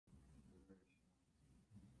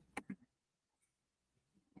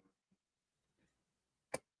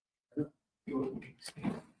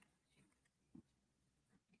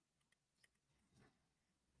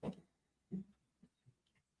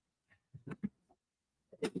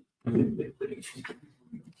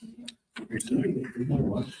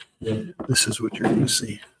This is what you're going to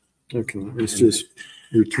see. Okay, it's just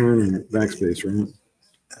return and backspace, right?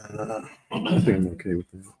 I think I'm okay with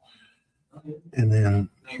that. And then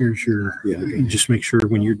here's your, you just make sure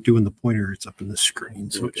when you're doing the pointer, it's up in the screen.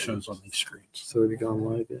 So it shows on these screens. So have you gone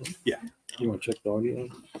live yet? Yeah. You want to check the audio?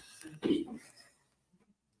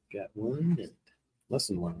 Got one.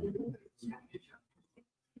 Lesson one.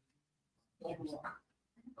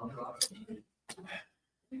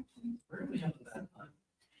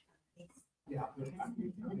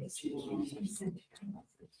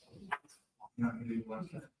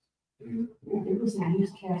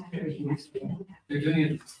 They're doing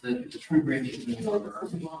it, the true branch is doing it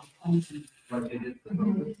like they did for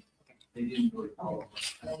the, they didn't really follow.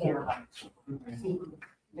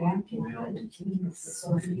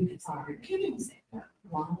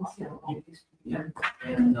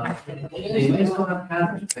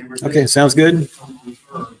 Okay, sounds good.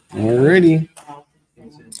 Alrighty.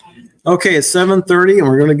 Okay, it's 7:30 and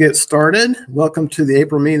we're going to get started. Welcome to the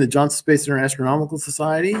April meeting of the Johnson Space Center Astronomical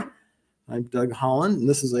Society. I'm Doug Holland, and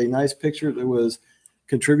this is a nice picture that was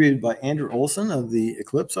contributed by Andrew Olson of the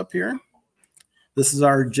eclipse up here. This is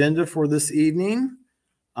our agenda for this evening.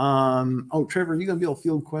 Oh, Trevor, are you going to be able to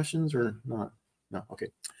field questions or not? No, okay.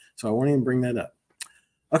 So I won't even bring that up.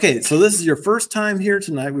 Okay, so this is your first time here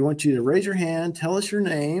tonight. We want you to raise your hand, tell us your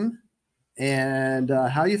name, and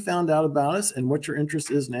how you found out about us and what your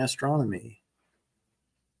interest is in astronomy.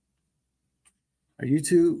 Are you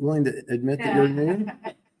two willing to admit that you're new?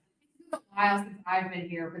 A while since I've been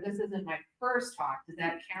here, but this isn't my first talk. Does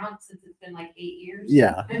that count since it's been like 8 years?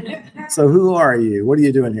 Yeah. So who are you? What are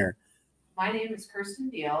you doing here? My name is Kirsten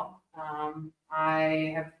Deal.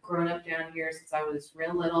 I have grown up down here since I was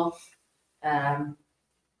real little.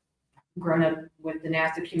 Grown up with the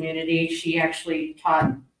NASA community. She actually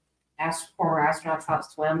taught former astronauts how to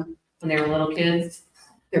swim when they were little kids.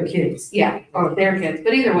 They're kids, yeah, or they're kids.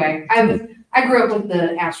 But either way, I grew up with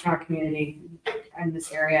the astronaut community in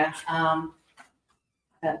this area.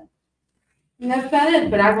 But that's about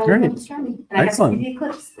it. But I've always loved astronomy. And excellent. I have to see the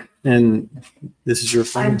eclipse. And this is your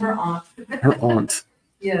friend? I'm her aunt. Her aunt.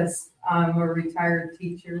 Yes, I'm a retired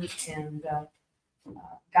teacher and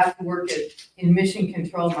got to work in mission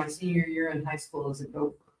control my senior year in high school as a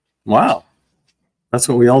gopher. Wow. That's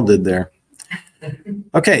what we all did there.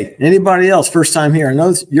 Okay. Anybody else? First time here. I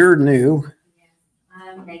know you're new.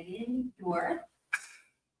 I'm Megan Dorff,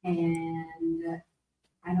 and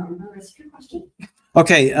I don't remember the rest of your question.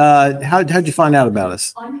 Okay. How'd you find out about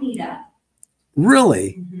us? On Meetup.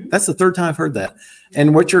 Really? Mm-hmm. That's the third time I've heard that.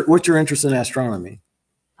 And what's your interest in astronomy?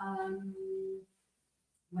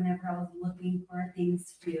 Whenever I was looking for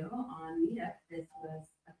things to do on Meetup, this was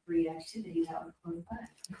a free activity that was close by.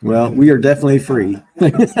 Well, we are definitely free.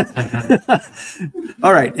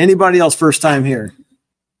 All right. Anybody else first time here?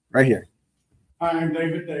 Right here. Hi, I'm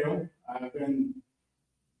David Dale. I've been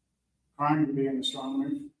trying to be an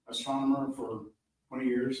astronomer for 20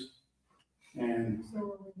 years. And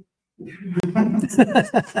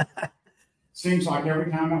seems like every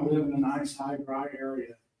time I live in a nice, high, dry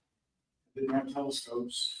area, I didn't have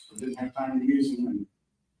telescopes, I didn't have time to use them, and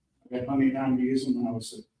I had plenty of time to use them when I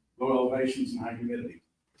was at low elevations and high humidity.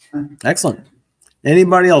 Excellent.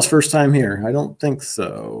 Anybody else first time here? I don't think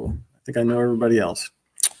so. I think I know everybody else.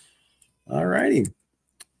 All righty.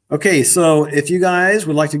 Okay, so if you guys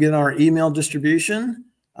would like to get our email distribution,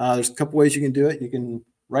 there's a couple ways you can do it. You can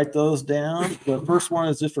write those down. The first one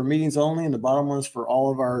is just for meetings only, and the bottom one is for all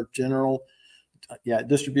of our general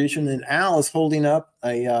distribution. And Al is holding up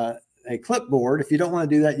a clipboard. If you don't want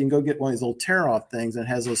to do that, you can go get one of these little tear-off things that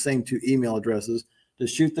has those same two email addresses.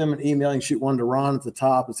 Just shoot them an email. You can shoot one to Ron at the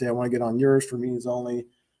top and say, I want to get on yours for meetings only,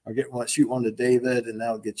 or shoot one to David, and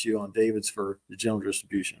that'll get you on David's for the general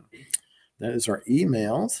distribution. That is our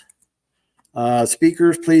emails.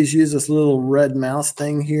 Speakers, please use this little red mouse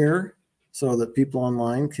thing here so that people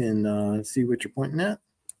online can see what you're pointing at.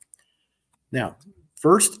 Now,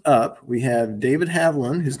 first up, we have David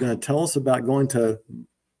Haviland, who's going to tell us about going to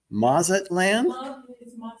Mazatlan?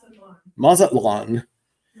 It's Mazatlan. Mazatlan.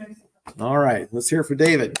 Mexico. All right, let's hear for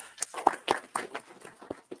David.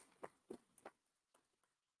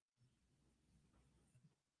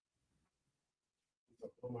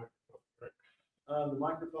 The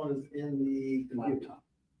microphone is in the computer.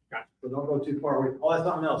 Gotcha. So don't go too far away. Oh, that's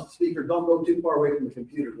something else. Speaker, don't go too far away from the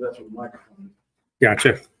computer. That's what the microphone is.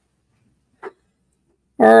 Gotcha.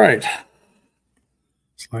 All right.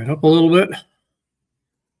 Slide up a little bit.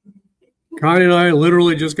 Connie and I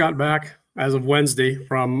literally just got back as of Wednesday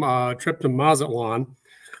from a trip to Mazatlan.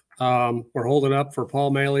 We're holding up for Paul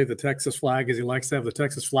Maley, the Texas flag, as he likes to have the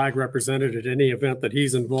Texas flag represented at any event that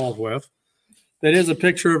he's involved with. That is a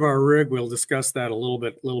picture of our rig. We'll discuss that a little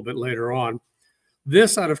bit later on.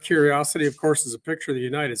 This, out of curiosity, of course, is a picture of the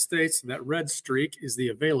United States. That red streak is the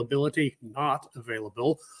availability, not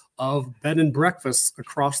available, of bed and breakfasts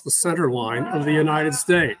across the center line of the United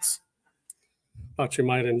States. Thought you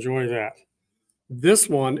might enjoy that. This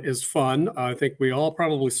one is fun. I think we all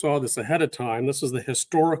probably saw this ahead of time. This is the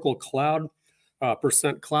historical cloud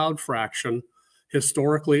percent cloud fraction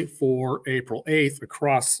historically for April 8th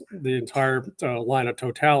across the entire line of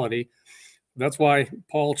totality. That's why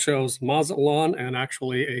Paul chose Mazatlan and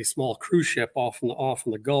actually a small cruise ship off in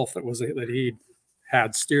the Gulf that he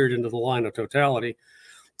had steered into the line of totality.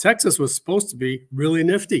 Texas was supposed to be really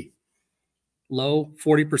nifty, low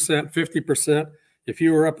 40%, 50%. If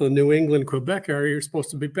you were up in the New England, Quebec area, you're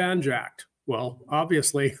supposed to be banjacked. Well,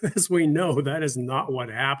 obviously, as we know, that is not what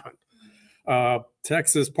happened.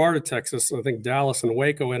 Texas, part of Texas, I think Dallas and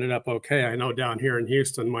Waco ended up okay. I know down here in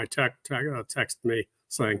Houston, my tech texted me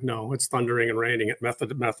saying, no, it's thundering and raining at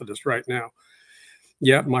Methodist right now.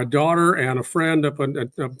 Yet my daughter and a friend, a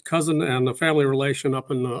cousin and a family relation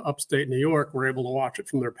up in upstate New York were able to watch it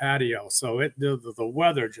from their patio. So the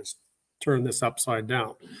weather just turned this upside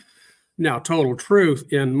down. Now, total truth,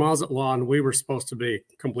 in Mazatlan, we were supposed to be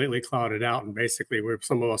completely clouded out, and basically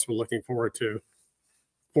some of us were looking forward to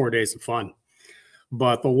 4 days of fun.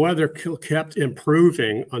 But the weather kept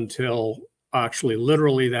improving until actually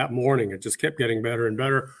literally that morning. It just kept getting better and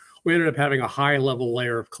better. We ended up having a high-level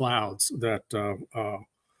layer of clouds that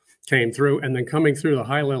came through, and then coming through the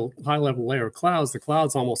high-level layer of clouds, the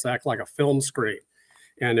clouds almost act like a film screen,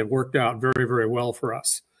 and it worked out very, very well for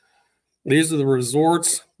us. These are the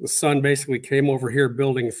resorts. The sun basically came over here,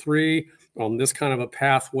 building 3, on this kind of a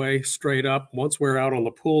pathway straight up. Once we're out on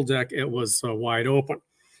the pool deck, it was wide open.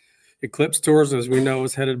 Eclipse Tours, as we know,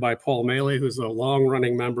 is headed by Paul Maley, who's a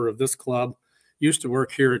long-running member of this club, used to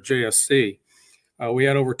work here at JSC. We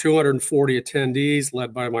had over 240 attendees,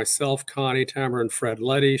 led by myself, Connie, Tamara, and Fred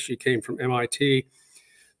Letty. She came from MIT.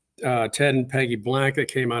 Ted and Peggy Blank, that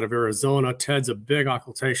came out of Arizona. Ted's a big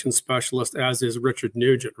occultation specialist, as is Richard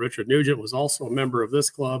Nugent. Richard Nugent was also a member of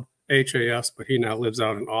this club, HAS, but he now lives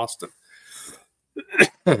out in Austin.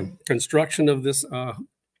 Construction of this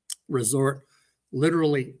resort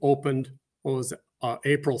literally opened, what was it,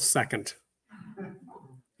 April 2nd.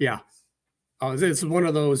 Yeah. It's one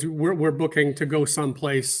of those, we're booking to go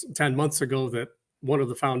someplace 10 months ago that one of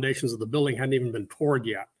the foundations of the building hadn't even been poured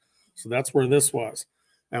yet. So that's where this was.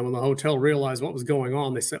 And when the hotel realized what was going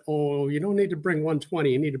on, they said, oh, you don't need to bring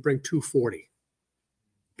 120, you need to bring 240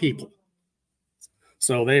 people.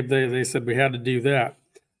 So they said we had to do that.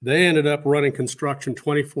 They ended up running construction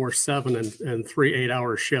 24/7 and 3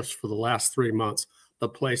 8-hour shifts for the last 3 months. The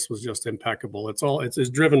place was just impeccable. It's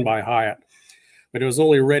driven by Hyatt, but it was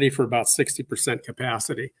only ready for about 60%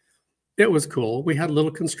 capacity. It was cool. We had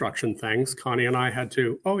little construction things. Connie and I had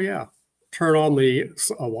to, turn on the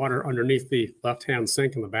water underneath the left-hand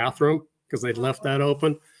sink in the bathroom because they'd left that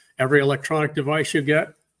open. Every electronic device you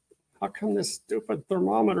get, how come this stupid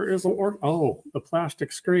thermometer isn't working? Oh, the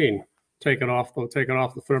plastic screen. Take it off the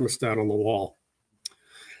thermostat on the wall.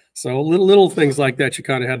 So little things like that you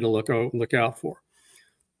kind of had to look out for.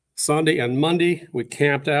 Sunday and Monday, we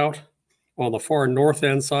camped out on the far north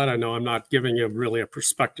end side. I know I'm not giving you really a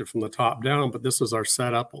perspective from the top down, but this was our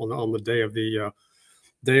setup on the day of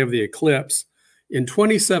the eclipse. In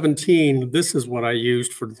 2017, this is what I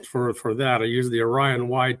used for that. I used the Orion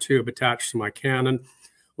wide tube attached to my Canon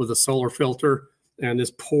with a solar filter and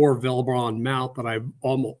this poor Velbron mount that I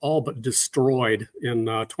all but destroyed in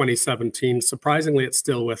 2017. Surprisingly, it's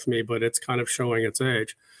still with me, but it's kind of showing its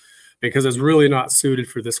age because it's really not suited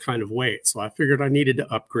for this kind of weight. So I figured I needed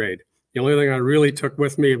to upgrade. The only thing I really took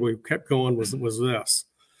with me and we kept going was this.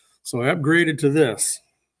 So I upgraded to this.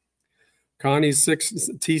 Connie's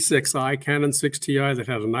T6i, Canon 6Ti, that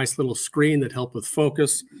had a nice little screen that helped with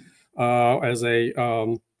focus. As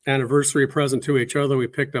a anniversary present to each other, we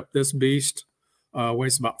picked up this beast.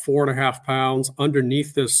 Weighs about 4.5 pounds.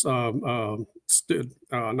 Underneath this, not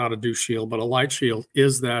a dew shield, but a light shield,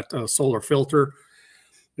 is that solar filter.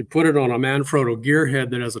 We put it on a Manfrotto gearhead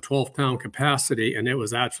that has a 12-pound capacity, and it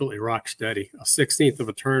was absolutely rock steady. A 1/16 of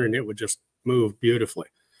a turn, and it would just move beautifully.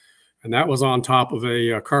 And that was on top of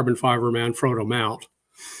a carbon fiber Manfrotto mount.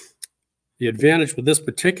 The advantage with this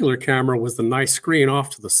particular camera was the nice screen off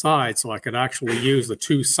to the side, so I could actually use the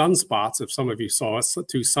 2 sunspots, if some of you saw us,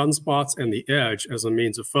 2 sunspots and the edge as a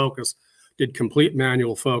means of focus. Did complete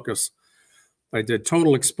manual focus. I did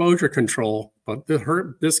total exposure control, but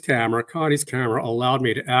this camera, Connie's camera, allowed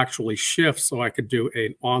me to actually shift so I could do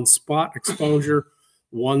an on-spot exposure,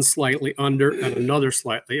 one slightly under and another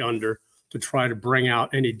slightly under to try to bring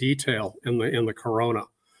out any detail in the corona.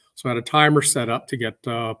 So I had a timer set up to get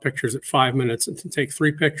pictures at 5 minutes and to take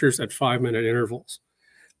 3 pictures at 5-minute intervals.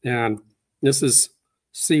 And this is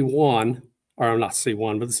C1, or not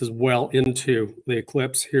C1, but this is well into the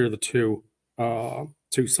eclipse. Here are the two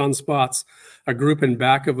sunspots. A group in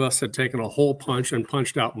back of us had taken a hole punch and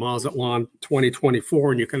punched out Mazatlan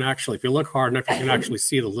 2024. And you can actually, if you look hard enough, you can actually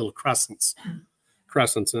see the little crescents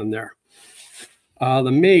in there.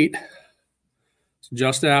 The mate,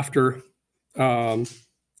 just after,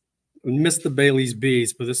 missed the Bailey's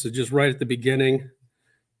beads, but this is just right at the beginning.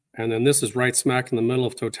 And then this is right smack in the middle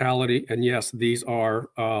of totality. And yes, these are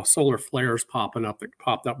solar flares popping up that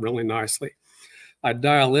popped up really nicely. I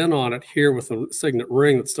dial in on it here with a signet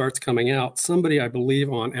ring that starts coming out. Somebody, I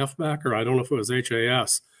believe on FBAC, or I don't know if it was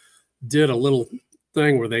HAS, did a little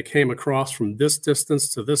thing where they came across from this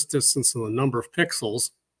distance to this distance and the number of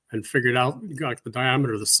pixels and figured out, got the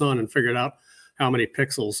diameter of the sun and figured out how many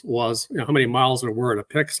pixels was, you know, how many miles there were in a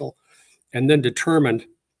pixel, and then determined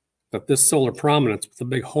that this solar prominence with a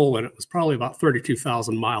big hole in it was probably about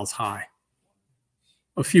 32,000 miles high.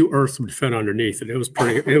 A few Earths would fit underneath it. It was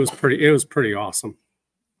pretty awesome.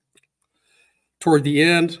 Toward the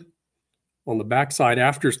end, on the backside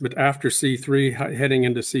after C3, heading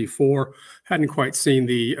into C4, hadn't quite seen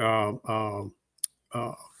the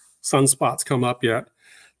sunspots come up yet.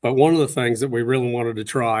 But one of the things that we really wanted to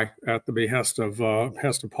try at the behest of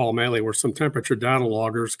Paul Maley were some temperature data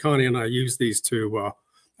loggers. Connie and I used these to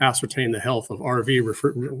ascertain the health of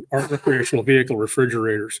recreational vehicle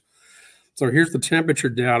refrigerators. So here's the temperature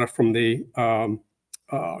data from the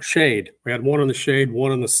shade. We had one in the shade,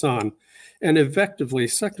 one in the sun. And effectively,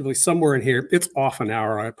 somewhere in here, it's off an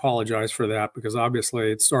hour. I apologize for that because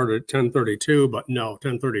obviously it started at 10:32, but no,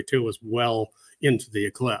 10:32 was well into the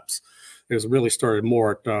eclipse. It was really started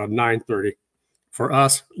more at 9:30. For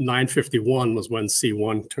us, 9:51 was when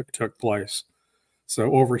C1 took place.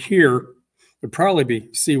 So over here would probably be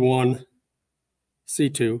C1,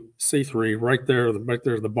 C2, C3, right there at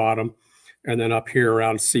the bottom. And then up here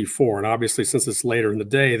around C4. And obviously, since it's later in the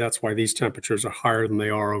day, that's why these temperatures are higher than they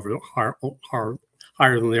are over on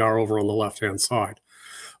the left-hand side.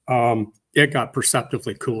 It got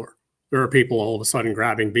perceptibly cooler. There are people all of a sudden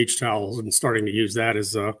grabbing beach towels and starting to use that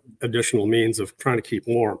as additional means of trying to keep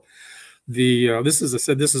warm. This is, I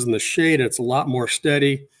said, this is in the shade. And it's a lot more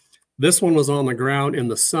steady. This one was on the ground in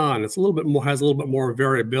the sun. It's a little bit more, has a little bit more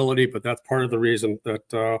variability, but that's part of the reason that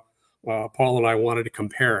Paul and I wanted to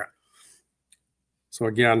compare it. So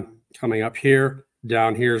again, coming up here,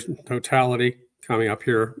 down here's totality. Coming up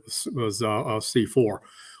here was C4.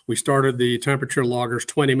 We started the temperature loggers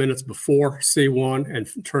 20 minutes before C1 and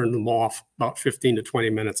turned them off about 15 to 20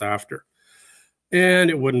 minutes after. And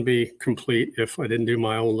it wouldn't be complete if I didn't do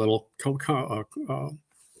my own little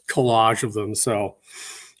collage of them. So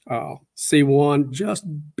C1, just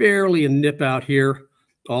barely a nip out here,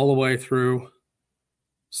 all the way through.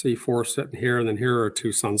 C4 sitting here, and then here are 2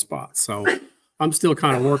 sunspots. So I'm still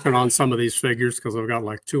kind of working on some of these figures because I've got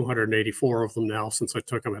like 284 of them now since I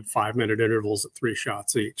took them at 5-minute intervals at 3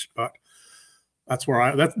 shots each. But that's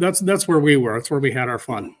where that's where we were. That's where we had our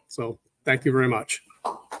fun. So thank you very much.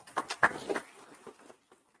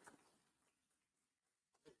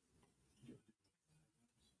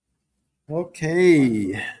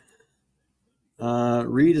 Okay.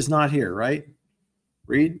 Reed is not here, right?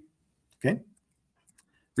 Reed? Okay.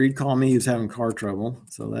 Reed called me. He was having car trouble,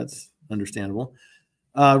 so that's understandable.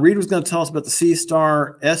 Reed was going to tell us about the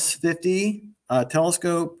C-Star S50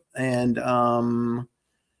 telescope, and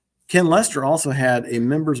Ken Lester also had a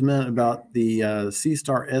members minute about the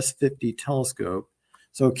C-Star S50 telescope.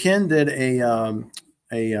 So Ken did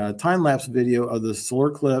a time-lapse video of the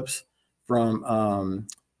solar eclipse from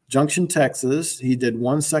Junction, Texas. He did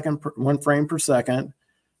 1 frame per second.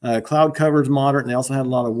 Cloud coverage moderate, and they also had a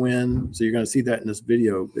lot of wind. So you're going to see that in this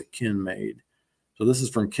video that Ken made. So this is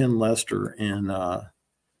from Ken Lester in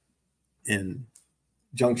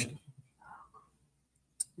Junction.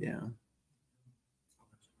 Yeah.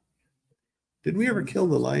 Did we ever kill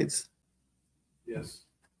the lights? Yes.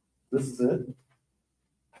 This is it.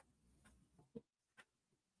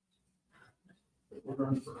 We're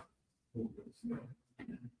going for.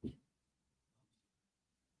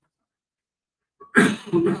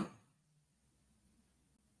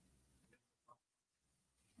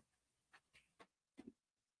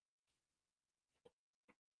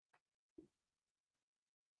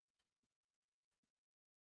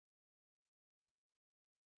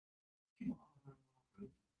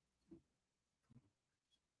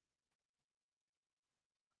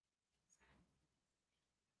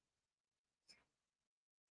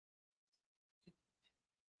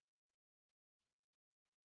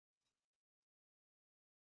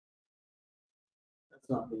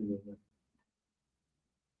 not being moved.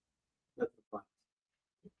 That's the plan.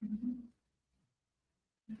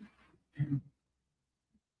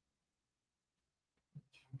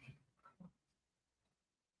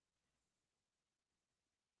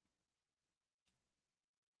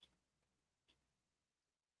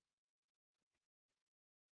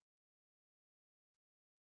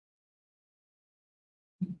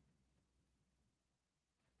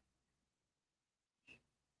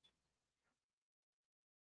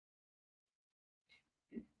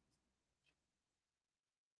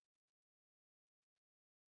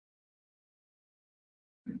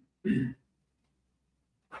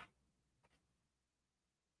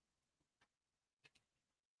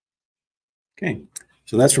 Okay,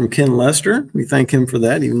 so that's from Ken Lester. We thank him for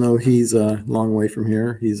that, even though he's a long way from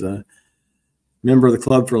here. He's a member of the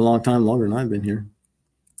club for a long time, longer than I've been here.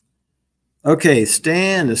 Okay,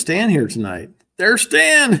 Stan. Is Stan here tonight? There's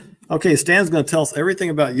Stan. Okay, Stan's going to tell us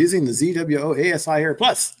everything about using the ZWO ASI Air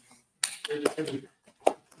Plus.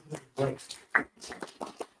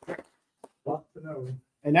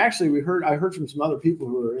 And actually, I heard from some other people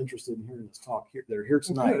who are interested in hearing this talk here. They're here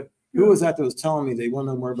tonight. Good. Who was that was telling me they want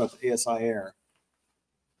to know more about the ASI Air?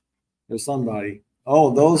 There's somebody.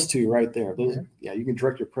 Oh, those two right there. Those, yeah, you can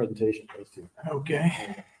direct your presentation to those two.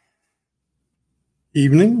 Okay.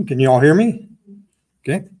 Evening. Can you all hear me?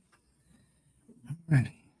 Okay.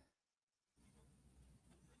 Alrighty.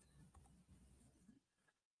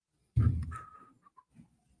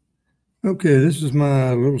 Okay, this is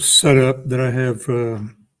my little setup that I have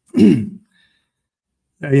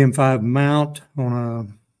AM5 mount on a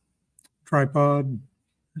tripod.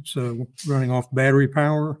 It's running off battery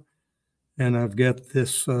power. And I've got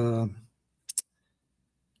this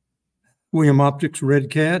William Optics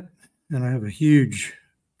Red Cat, and I have a huge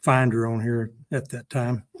finder on here at that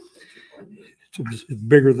time. It's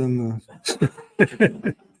bigger than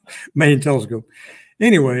the main telescope.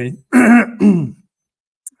 Anyway,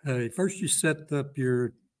 first you set up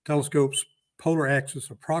your telescope's polar axis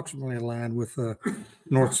approximately aligned with the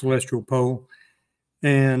North Celestial Pole,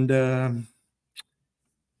 and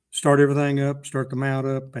start everything up, start the mount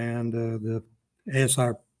up, and the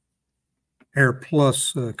ASI Air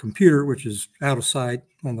Plus computer, which is out of sight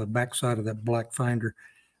on the back side of that black finder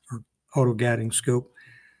or auto guiding scope.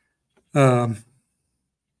 Got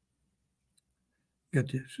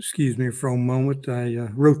to excuse me for a moment. I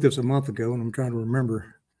wrote this a month ago, and I'm trying to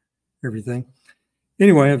remember everything.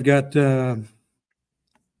 Anyway, I've got the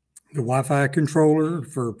Wi-Fi controller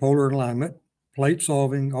for polar alignment, plate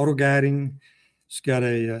solving, auto guiding. It's got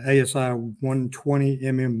a ASI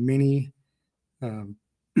 120 Mini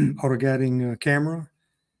auto guiding camera.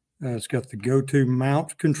 It's got the go-to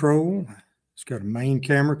mount control. It's got a main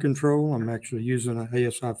camera control. I'm actually using an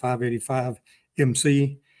ASI 585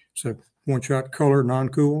 MC. It's a one-shot color,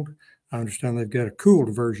 non-cooled. I understand they've got a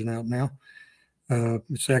cooled version out now.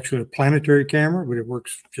 It's actually a planetary camera, but it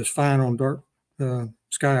works just fine on dark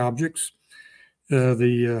sky objects.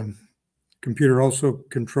 The computer also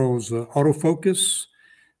controls autofocus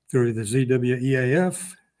through the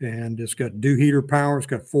ZWEAF, and it's got dew heater power. It's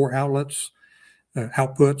got 4 outlets,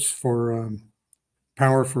 outputs for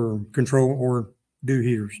power for control or dew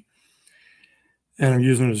heaters. And I'm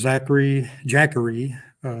using a Jackery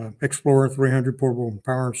Explorer 300 portable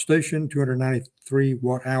power station, 293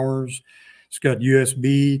 watt hours. It's got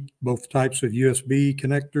USB, both types of USB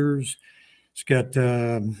connectors. It's got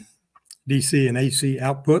DC and AC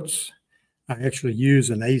outputs. I actually use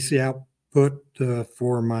an AC output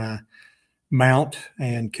for my mount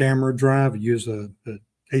and camera drive. I use a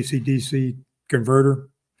AC-DC converter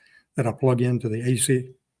that I plug into the AC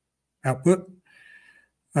output.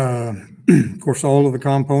 Of course, all of the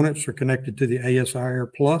components are connected to the ASI Air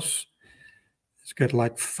Plus. It's got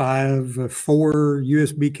like 4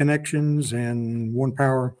 USB connections and 1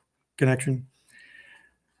 power connection.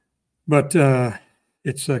 But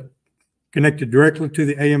it's connected directly to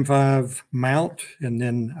the AM5 mount, and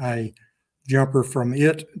then I jumper from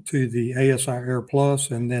it to the ASI Air Plus,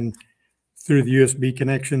 and then through the USB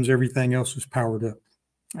connections, everything else is powered up.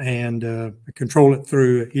 And I control it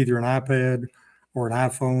through either an iPad or an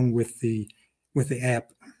iPhone with the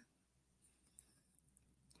app.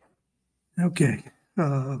 Okay,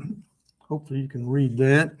 hopefully you can read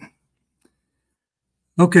that.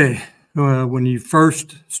 Okay, when you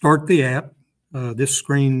first start the app, this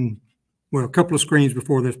screen, well, a couple of screens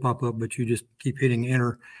before this pop up, but you just keep hitting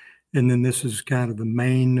enter. And then this is kind of the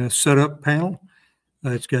main setup panel.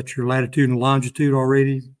 It's got your latitude and longitude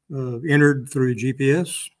already entered through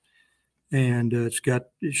GPS. And it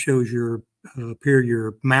shows your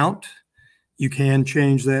mount. You can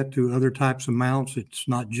change that to other types of mounts. It's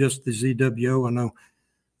not just the ZWO. I know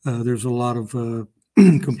There's a lot of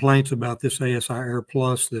complaints about this ASI Air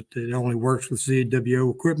Plus that it only works with ZWO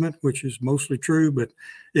equipment, which is mostly true, but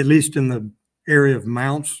at least in the area of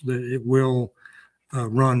mounts, that it will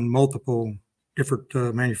run multiple different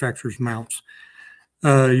manufacturers' mounts.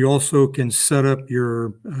 You also can set up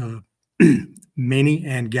your mini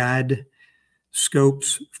and guide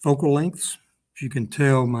scopes focal lengths. As you can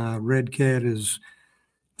tell, my Red Cat is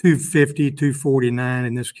 250, 249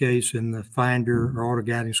 in this case, and the finder or auto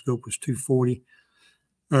guiding scope was 240.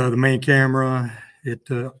 The main camera,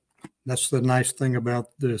 that's the nice thing about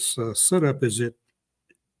this setup, is it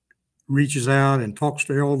reaches out and talks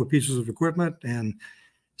to all the pieces of equipment and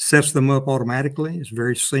sets them up automatically. It's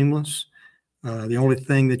very seamless. The only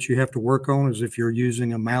thing that you have to work on is if you're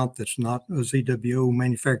using a mount that's not a ZWO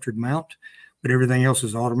manufactured mount, but everything else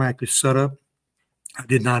is automatically set up. I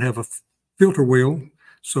did not have a filter wheel,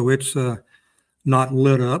 so it's not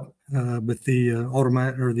lit up, but the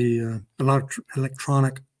automatic or the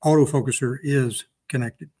electronic autofocuser is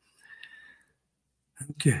connected.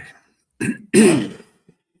 Okay.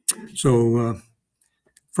 So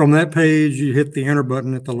from that page, you hit the enter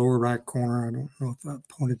button at the lower right corner. I don't know if I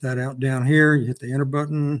pointed that out down here. You hit the enter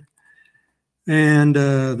button, and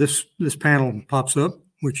this panel pops up,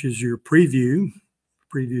 which is your preview.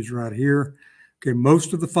 Preview's right here. Okay,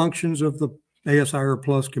 most of the functions of the ASI Air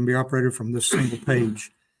Plus can be operated from this single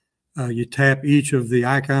page. You tap each of the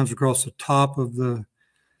icons across the top of the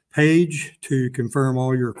page to confirm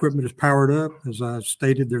all your equipment is powered up. As I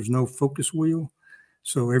stated, there's no focus wheel,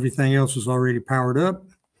 so everything else is already powered up.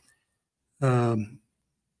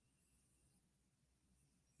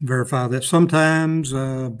 Verify that. Sometimes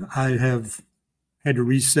I have had to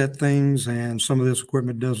reset things, and some of this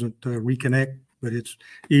equipment doesn't reconnect, but it's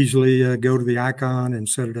easily go to the icon and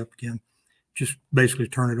set it up again. Just basically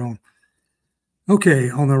turn it on. Okay,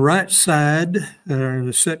 on the right side,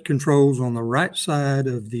 the set controls on the right side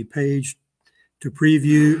of the page to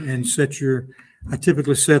preview and set your, I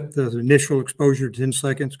typically set the initial exposure to 10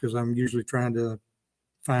 seconds because I'm usually trying to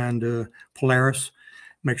find Polaris,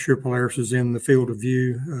 make sure Polaris is in the field of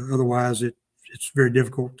view. Otherwise, it's very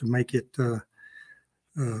difficult to make it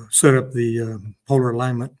set up the polar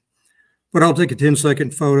alignment. But I'll take a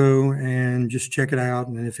 10-second photo and just check it out.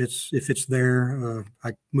 And if it's there,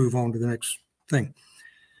 I move on to the next thing.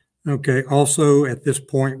 Okay. Also, at this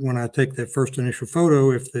point, when I take that first initial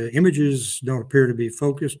photo, if the images don't appear to be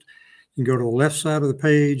focused, you can go to the left side of the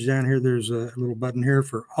page. Down here, there's a little button here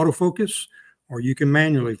for autofocus, or you can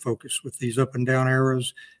manually focus with these up and down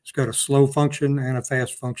arrows. It's got a slow function and a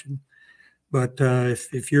fast function. But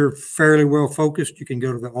if you're fairly well focused, you can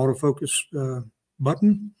go to the autofocus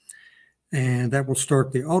button, and that will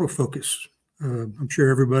start the autofocus. I'm sure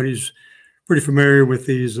everybody's pretty familiar with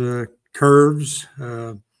these curves,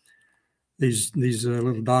 these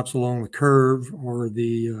little dots along the curve, or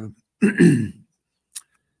the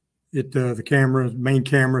the main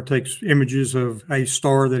camera takes images of a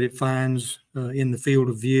star that it finds in the field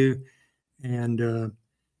of view, and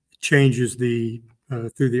changes the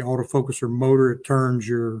through the autofocuser motor. It turns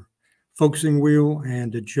your focusing wheel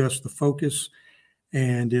and adjusts the focus,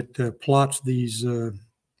 and it plots these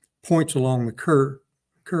points along the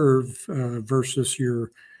curve versus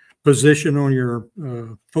your position on your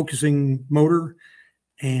focusing motor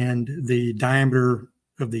and the diameter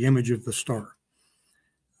of the image of the star.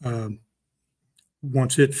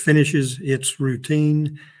 Once it finishes its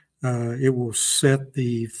routine, it will set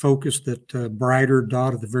the focus, that brighter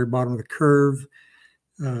dot at the very bottom of the curve.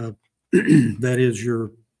 That is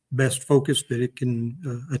your best focus that it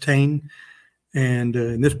can attain. And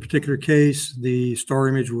in this particular case, the star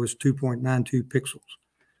image was 2.92 pixels.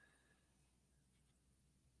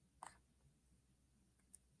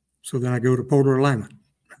 So then I go to polar alignment.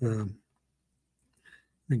 Let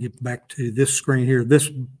me get back to this screen here. This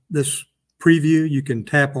preview, you can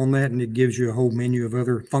tap on that and it gives you a whole menu of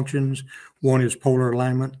other functions. One is polar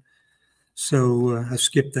alignment. So I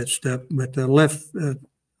skipped that step, but on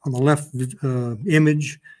the left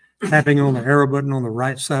image, tapping on the arrow button on the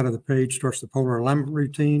right side of the page starts the polar alignment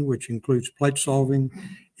routine, which includes plate solving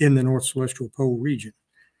in the North Celestial Pole region.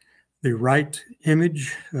 The right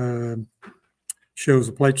image shows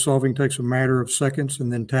the plate solving takes a matter of seconds,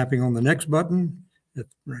 and then tapping on the next button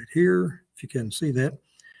right here, if you can see that.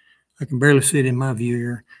 I can barely see it in my view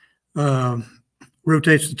here.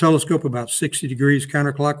 Rotates the telescope about 60 degrees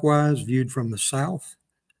counterclockwise, viewed from the south.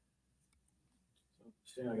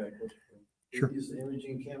 Stan, I got a question. Sure. Do you use the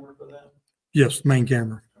imaging camera for that? Yes, main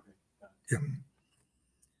camera. Yeah.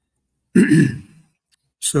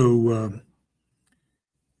 So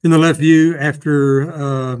In the left view, after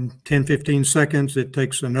 10, 15 seconds, it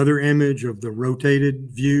takes another image of the rotated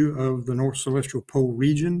view of the North Celestial Pole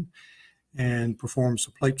region and performs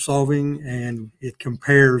the plate solving, and it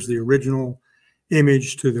compares the original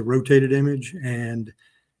image to the rotated image, and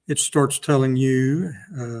it starts telling you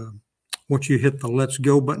once you hit the let's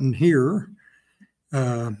go button here,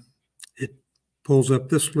 it pulls up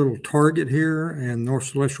this little target here, and North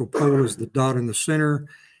Celestial Pole is the dot in the center.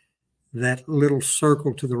 That little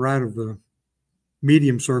circle to the right of the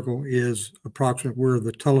medium circle is approximately where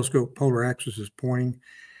the telescope polar axis is pointing.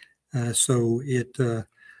 So it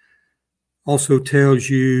also tells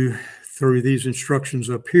you through these instructions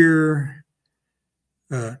up here,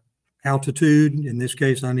 altitude. In this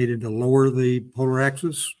case, I needed to lower the polar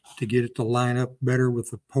axis to get it to line up better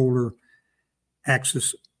with the polar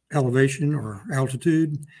axis elevation or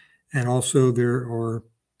altitude. And also there are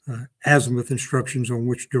azimuth instructions on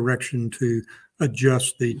which direction to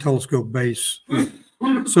adjust the telescope base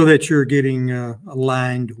so that you're getting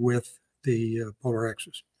aligned with the polar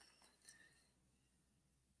axis.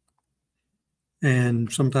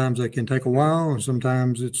 And sometimes that can take a while, and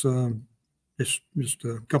sometimes it's just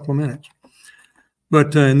a couple of minutes.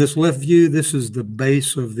 But in this left view, this is the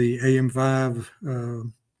base of the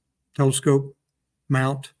AM5 telescope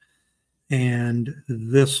mount. And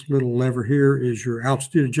this little lever here is your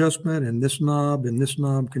altitude adjustment, and this knob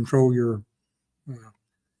control your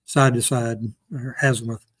side to side or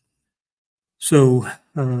azimuth. So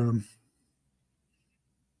I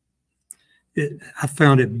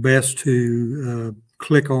found it best to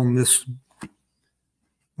click on this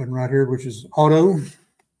button right here, which is auto.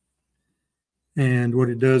 And what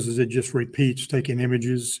it does is it just repeats taking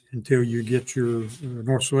images until you get your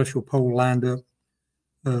North Celestial Pole lined up.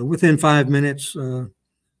 Within 5 minutes, I'm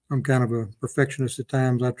kind of a perfectionist at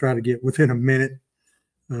times. I try to get within a minute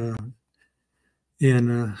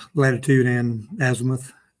in latitude and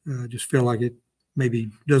azimuth. Just feel like it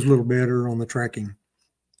maybe does a little better on the tracking.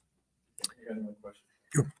 I got another question.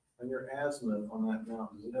 Go. On your azimuth on that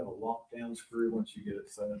mountain, does it have a lockdown screw once you get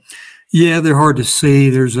it set? Yeah, they're hard to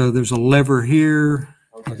see. There's a lever here,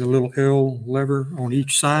 Okay. like a little L lever on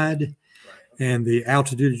each side. And the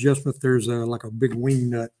altitude adjustment, there's like a big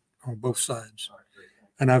wing nut on both sides.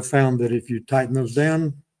 And I've found that if you tighten those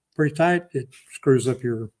down pretty tight, it screws up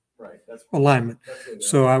your alignment.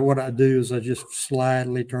 So what I do is I just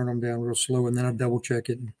slightly turn them down real slow, and then I double check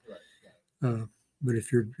it. But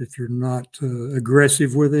if you're not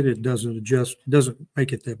aggressive with it, it doesn't adjust, doesn't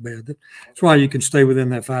make it that bad. That's why you can stay within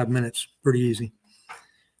that 5 minutes pretty easy.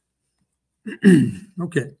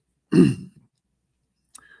 Okay.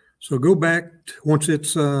 So go back once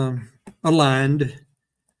it's aligned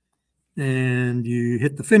and you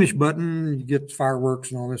hit the finish button, you get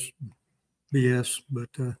fireworks and all this BS, but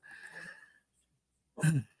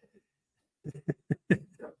you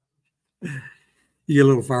get a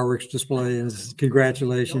little fireworks display and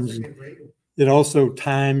congratulations. It also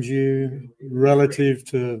times you relative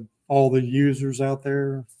to all the users out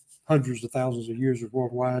there, hundreds of thousands of users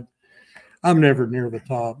worldwide. I'm never near the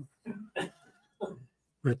top.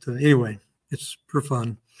 But anyway, it's for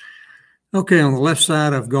fun. Okay, on the left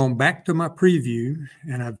side, I've gone back to my preview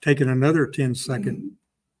and I've taken another 10-second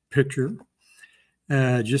picture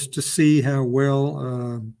just to see how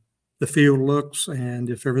well the field looks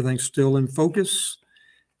and if everything's still in focus.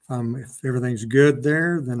 If everything's good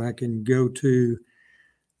there, then I can go to,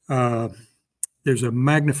 there's a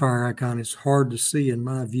magnifier icon. It's hard to see in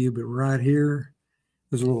my view, but right here,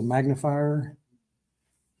 there's a little magnifier.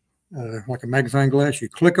 Like a magnifying glass, you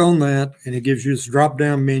click on that and it gives you this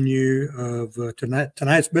drop-down menu of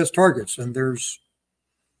tonight's best targets, and there's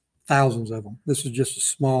thousands of them. This is just a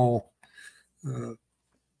small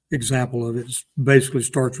example of it. It basically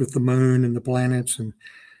starts with the moon and the planets, and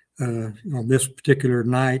on this particular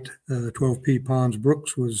night, 12P Pons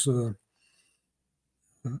Brooks was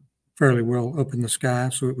fairly well up in the sky,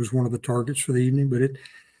 so it was one of the targets for the evening, but it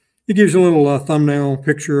gives you a little thumbnail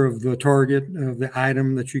picture of the target, of the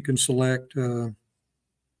item that you can select. And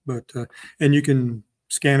you can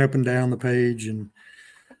scan up and down the page. And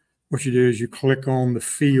what you do is you click on the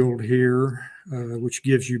field here, which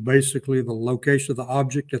gives you basically the location of the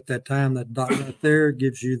object at that time. That dot right there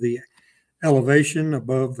gives you the elevation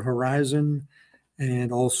above the horizon.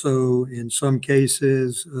 And also in some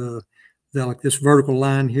cases, like this vertical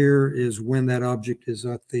line here is when that object is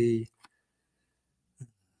at the,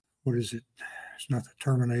 what is it? It's not the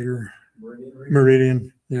terminator.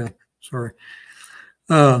 Meridian. Yeah, sorry.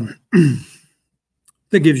 That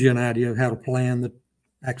gives you an idea of how to plan the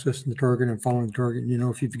accessing the target and following the target. You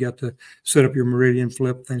know, if you've got to set up your meridian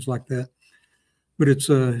flip, things like that. but it's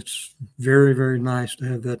very, very nice to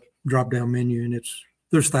have that drop down menu, and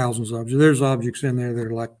there's thousands of objects. There's objects in there that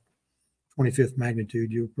are like 25th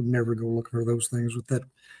magnitude. You would never go looking for those things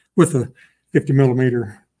with a 50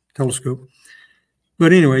 millimeter telescope.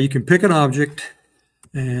 But anyway, you can pick an object,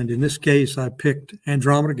 and in this case, I picked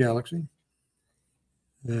Andromeda Galaxy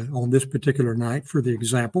on this particular night for the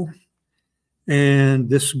example. And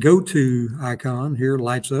this go-to icon here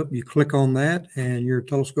lights up. You click on that, and your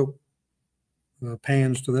telescope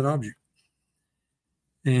pans to that object.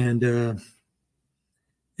 And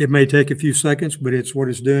it may take a few seconds, but what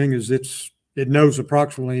it's doing is it knows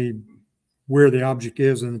approximately where the object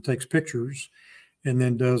is, and it takes pictures, and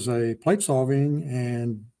then does a plate solving,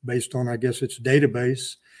 and based on, I guess, its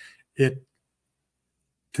database, it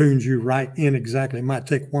tunes you right in exactly. It might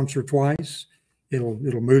take once or twice. It'll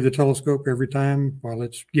move the telescope every time while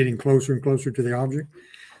it's getting closer and closer to the object,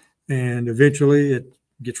 and eventually it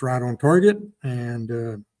gets right on target.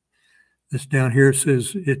 And this down here, it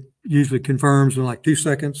says it usually confirms in like 2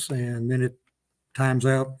 seconds, and then it times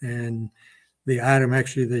out, and the item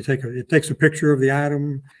actually it takes a picture of the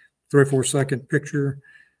item, 3 or 4 second picture,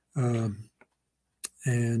 and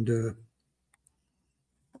it's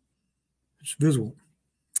visible.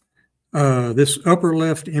 This upper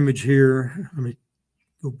left image here, let me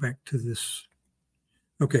go back to this.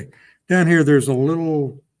 Okay, down here there's a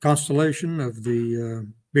little constellation of the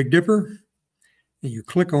Big Dipper, and you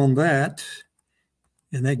click on that,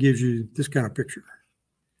 and that gives you this kind of picture,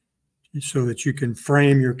 so that you can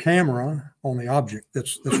frame your camera on the object.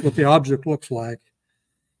 That's what the object looks like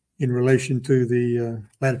in relation to the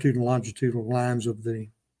latitude and longitudinal lines of the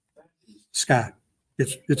sky.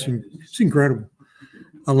 It's incredible.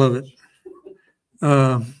 I love it.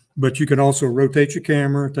 But you can also rotate your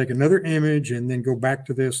camera, take another image, and then go back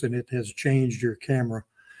to this, and it has changed your camera.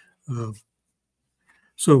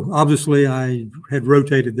 So obviously I had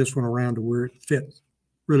rotated this one around to where it fit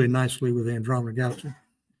really nicely with the Andromeda Galaxy.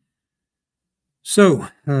 So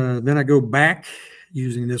then I go back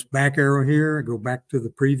using this back arrow here. I go back to the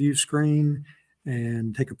preview screen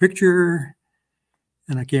and take a picture.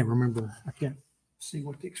 And I can't see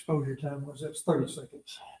what the exposure time was. That's 30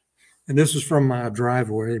 seconds. And this is from my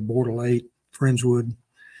driveway, Bortle 8, Friendswood.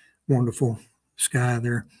 Wonderful sky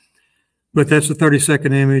there. But that's a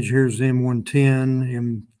 30-second image. Here's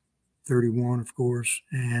M110, M31, of course.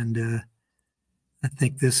 And I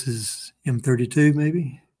think this is M32,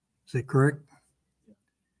 maybe. Is that correct?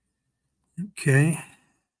 Okay.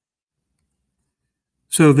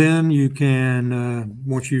 So then you can,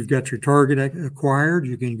 once you've got your target acquired,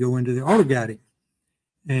 you can go into the auto guiding.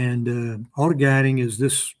 And auto guiding is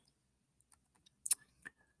this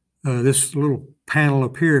little panel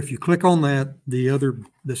up here. If you click on that,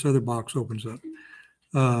 this other box opens up,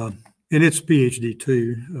 and it's PhD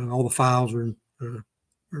too. All the files are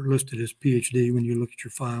listed as PhD when you look at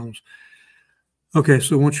your files. Okay,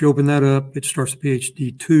 so once you open that up, it starts the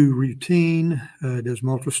PhD2 routine. It does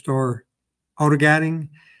multi-star auto guiding,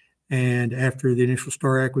 and after the initial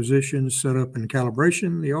star acquisition, setup, and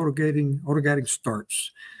calibration, the auto guiding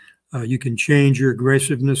starts. You can change your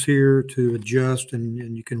aggressiveness here to adjust,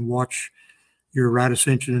 and you can watch your right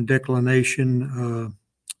ascension and declination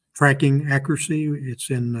tracking accuracy. It's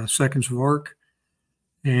in seconds of arc,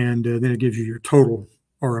 and then it gives you your total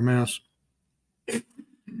RMS.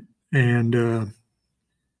 And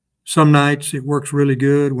some nights it works really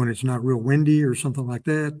good when it's not real windy or something like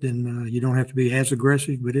that. Then you don't have to be as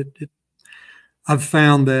aggressive. But I've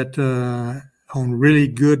found that on really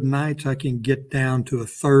good nights, I can get down to a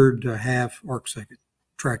third to half arc second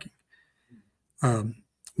tracking.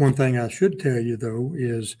 One thing I should tell you, though,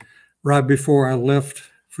 is right before I left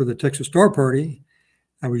for the Texas Star Party,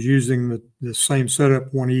 I was using the same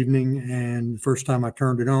setup one evening, and the first time I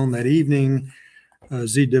turned it on that evening,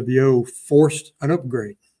 ZWO forced an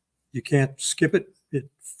upgrade. You can't skip it. It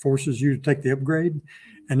forces you to take the upgrade,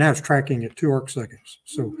 and now it's tracking at 2 arc seconds.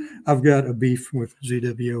 So I've got a beef with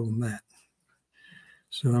ZWO on that.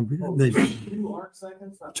 So 2 arc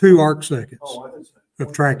seconds? 2 arc seconds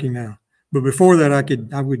of tracking now. But before that,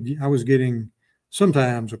 I was getting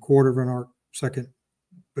sometimes a quarter of an arc second,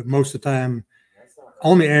 but most of the time,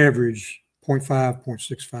 on the average, 0.5,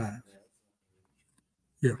 0.65.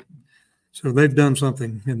 Yeah. So they've done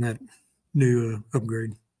something in that new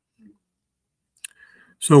upgrade.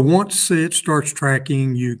 So once it starts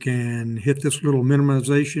tracking, you can hit this little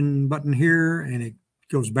minimization button here, and it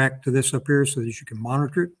goes back to this up here so that you can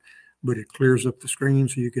monitor it, but it clears up the screen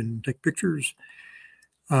so you can take pictures.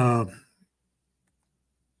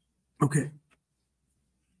 Okay.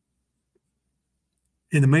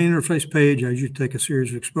 In the main interface page, I usually take a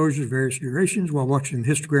series of exposures, various durations, while watching the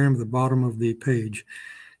histogram at the bottom of the page.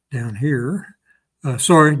 Down here,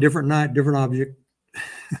 sorry, different night, different object.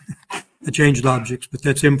 I changed objects, but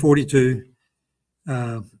that's M42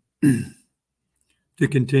 to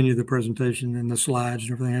continue the presentation and the slides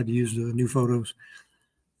and everything. I had to use the new photos.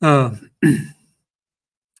 Let's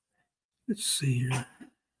see here.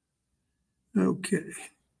 Okay.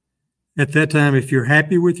 At that time, if you're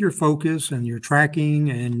happy with your focus and your tracking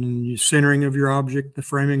and your centering of your object, the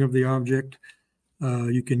framing of the object,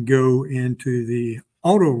 you can go into the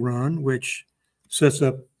auto run, which sets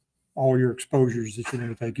up all your exposures that you're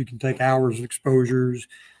going to take. You can take hours of exposures.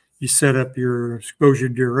 You set up your exposure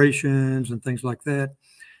durations and things like that.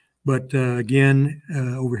 But again,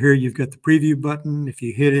 over here, you've got the preview button. If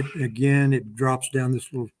you hit it again, it drops down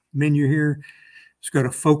this little menu here. It's got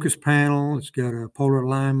a focus panel. It's got a polar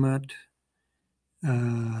alignment,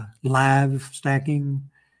 live stacking,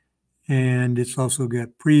 and it's also got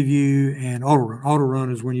preview and auto run. Auto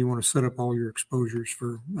run is when you want to set up all your exposures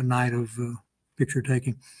for a night of picture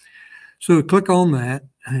taking. So click on that,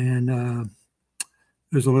 and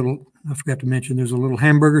there's a little, I forgot to mention, there's a little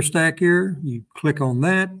hamburger stack here. You click on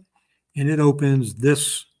that, and it opens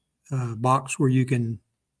this box where you can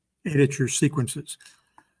edit your sequences.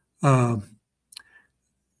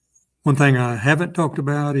 One thing I haven't talked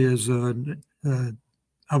about is I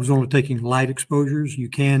was only taking light exposures. You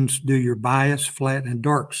can do your bias, flat, and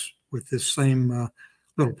darks with this same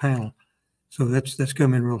little panel. So that's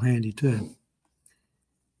come in real handy too.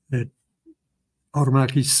 It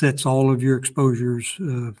automatically sets all of your exposures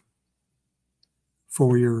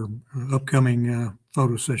for your upcoming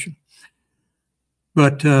photo session.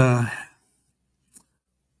 But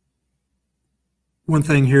one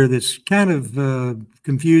thing here that's kind of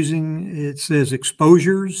confusing, it says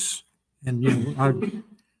exposures, and you know,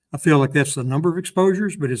 I feel like that's the number of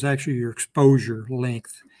exposures, but it's actually your exposure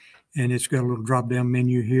length. And it's got a little drop down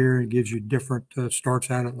menu here. It gives you different, starts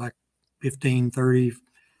out at like 15, 30,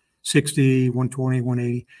 60, 120,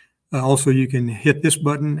 180. Also, you can hit this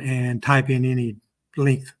button and type in any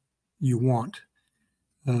length you want.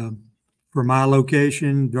 For my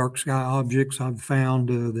location, dark sky objects, I've found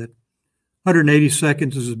that 180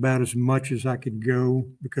 seconds is about as much as I could go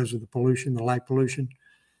because of the pollution, the light pollution.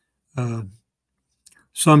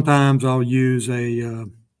 Sometimes I'll use a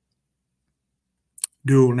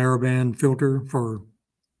dual narrowband filter for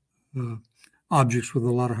objects with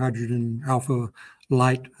a lot of hydrogen alpha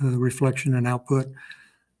light reflection and output.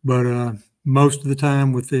 But most of the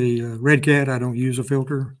time with the Red Cat, I don't use a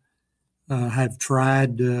filter. I've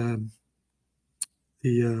tried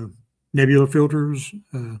the nebula filters,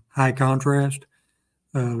 high contrast,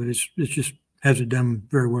 but it just hasn't done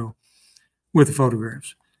very well with the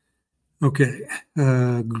photographs. Okay,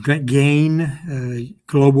 gain,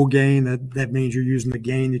 global gain, that means you're using the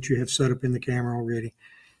gain that you have set up in the camera already.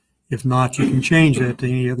 If not, you can change that to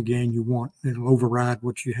any other gain you want. It'll override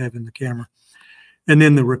what you have in the camera. And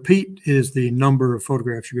then the repeat is the number of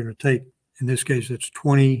photographs you're going to take. In this case, it's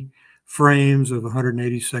 20 frames of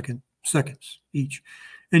 180 seconds each.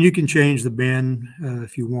 And you can change the bin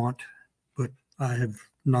if you want, but I have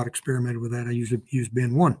not experimented with that. I usually use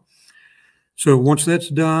bin 1. So once that's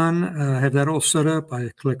done, I have that all set up. I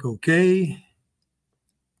click OK.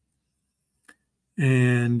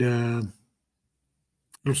 And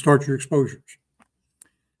it'll start your exposures.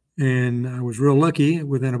 And I was real lucky.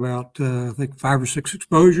 Within about, I think, 5 or 6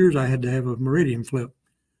 exposures, I had to have a meridian flip,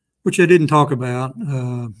 which I didn't talk about.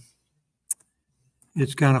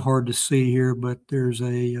 It's kind of hard to see here, but there's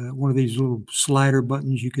a one of these little slider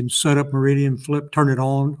buttons. You can set up meridian flip, turn it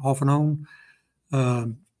on, off and on.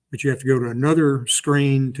 But you have to go to another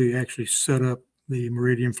screen to actually set up the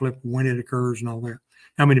meridian flip, when it occurs and all that.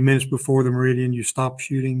 How many minutes before the meridian you stop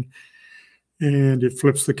shooting, and it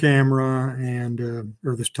flips the camera and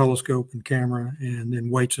or this telescope and camera, and then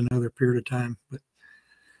waits another period of time. But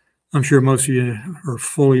I'm sure most of you are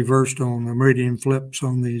fully versed on the meridian flips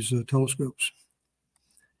on these telescopes.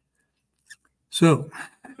 So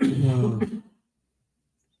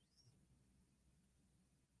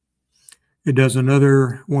it does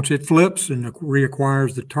another, once it flips and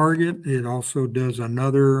reacquires the target, it also does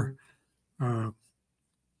another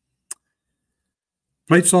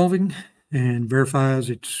plate solving and verifies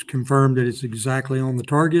it's confirmed that it's exactly on the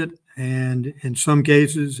target. And in some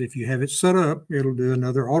cases, if you have it set up, it'll do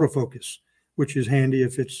another autofocus, which is handy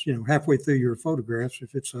if it's, you know, halfway through your photographs.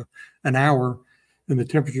 If it's an hour and the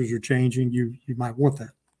temperatures are changing, you might want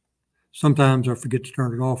that. Sometimes I forget to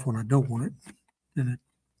turn it off when I don't want it, and it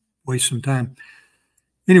waste some time.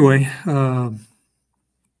 Anyway,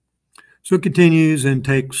 So it continues and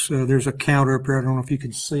takes, there's a counter up here. I don't know if you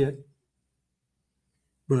can see it,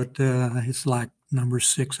 but it's like number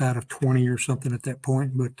 6 out of 20 or something at that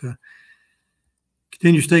point. But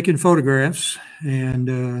continues taking photographs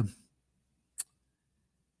and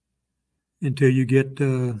until you get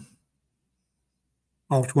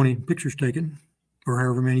all 20 pictures taken, or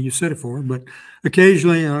however many you set it for. But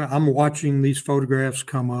occasionally I'm watching these photographs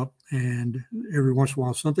come up, and every once in a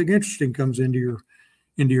while something interesting comes into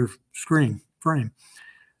your screen frame.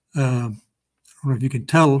 I don't know if you can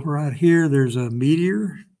tell right here, there's a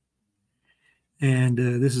meteor, and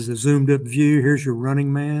this is a zoomed up view. Here's your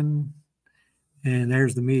running man, and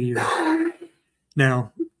there's the meteor.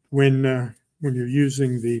 Now, when you're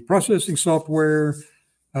using the processing software,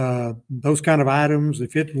 those kind of items,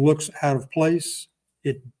 if it looks out of place,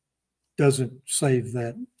 it doesn't save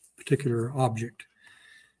that particular object.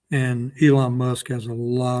 And Elon Musk has a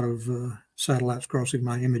lot of satellites crossing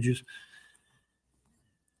my images.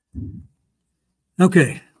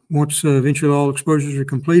 Okay, once eventually all exposures are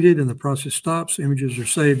completed and the process stops, images are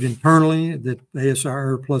saved internally. That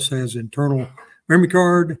ASIR Plus has internal memory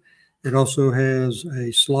card. It also has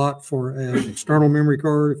a slot for an external memory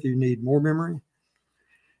card if you need more memory.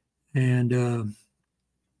 And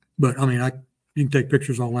but I mean, you can take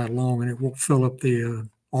pictures all night long and it won't fill up the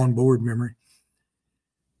onboard memory.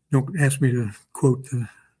 Don't ask me to quote the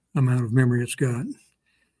amount of memory it's got.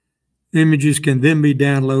 Images can then be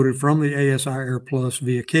downloaded from the ASIR Plus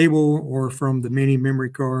via cable or from the mini memory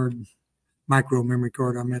card, micro memory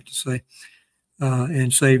card, I meant to say,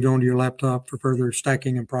 and saved onto your laptop for further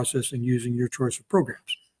stacking and processing using your choice of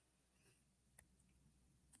programs.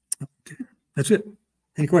 Okay, that's it.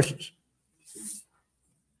 Any questions?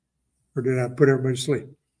 Or did I put everybody to sleep?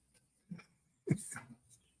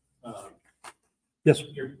 Yes.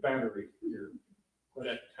 Your battery,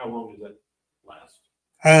 how long does that last?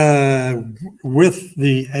 With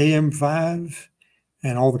the AM5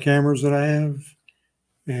 and all the cameras that I have,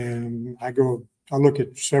 and I look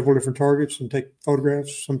at several different targets and take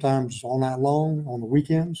photographs, sometimes all night long on the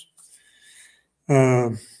weekends.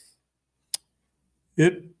 At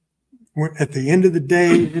the end of the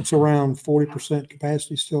day, it's around 40%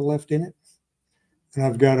 capacity still left in it. And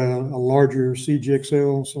I've got a larger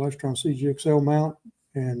CGXL, Celestron CGXL mount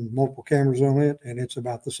and multiple cameras on it, and it's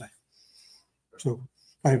about the same. So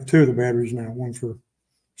I have 2 of the batteries now, one for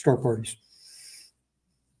star parties.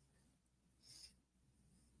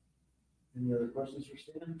 Any other questions for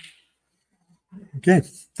Stan? Okay,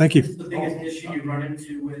 thank you. What's the biggest issue you run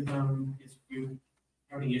into with is you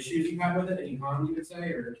how many issues you have with it? Any harm you would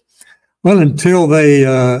say, or? Well, until they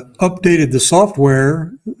updated the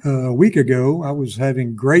software a week ago, I was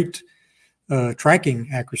having great tracking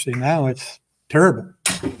accuracy. Now it's terrible.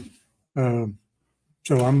 So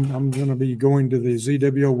I'm going to be going to the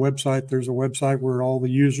ZWO website. There's a website where all the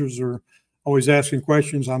users are always asking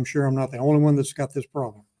questions. I'm sure I'm not the only one that's got this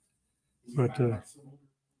problem. But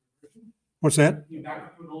what's that?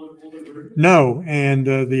 No. And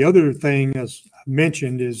the other thing, as I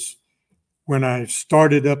mentioned, is when I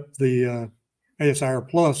started up the ASIR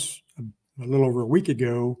Plus a little over a week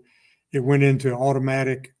ago, it went into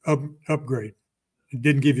automatic upgrade. It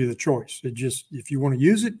didn't give you the choice. It just, if you want to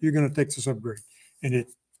use it, you're going to take this upgrade. And it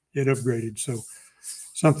upgraded. So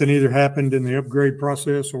something either happened in the upgrade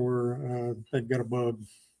process or they've got a bug.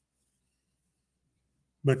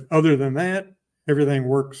 But other than that, everything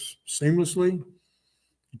works seamlessly.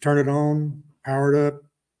 You turn it on, power it up,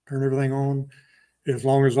 turn everything on. As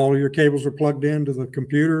long as all of your cables are plugged into the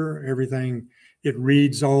computer, everything, it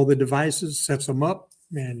reads all the devices, sets them up,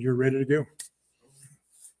 and you're ready to go.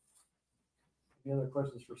 Any other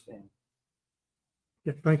questions for Stan?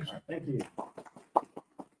 Yeah, thanks. Right, thank you.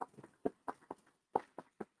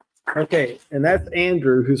 Okay, and that's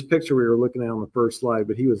Andrew, whose picture we were looking at on the first slide,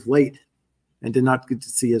 but he was late and did not get to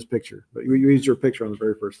see his picture. But you used your picture on the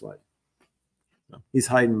very first slide. So he's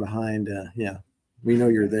hiding behind, yeah, we know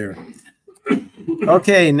you're there.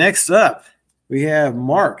 Okay, next up, we have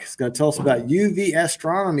Mark. He's going to tell us about UV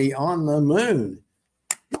astronomy on the moon.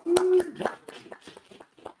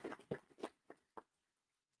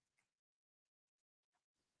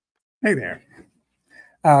 Hey there.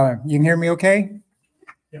 You can hear me okay?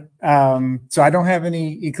 Yeah. So I don't have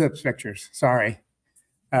any eclipse pictures. Sorry.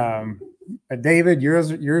 But David,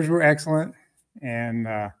 yours were excellent. And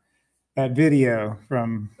that video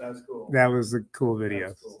That's cool. that was a cool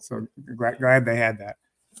video. Cool. So glad they had that.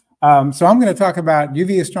 So I'm going to talk about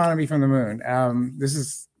UV astronomy from the moon. This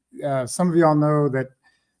is, some of y'all know that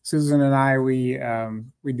Susan and I, we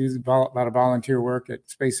do a lot of volunteer work at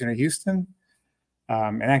Space Center Houston.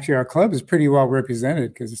 And actually our club is pretty well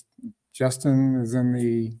represented because Justin is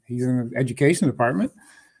he's in the education department.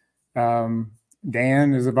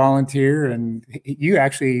 Dan is a volunteer, and you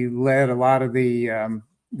actually led a lot of the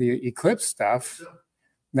eclipse stuff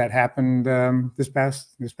that happened this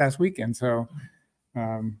past weekend. So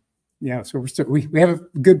yeah, so we have a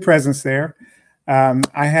good presence there.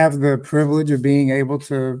 I have the privilege of being able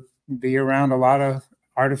to be around a lot of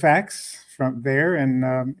artifacts from there, and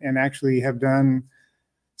actually have done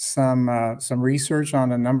some research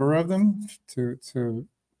on a number of them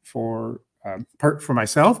for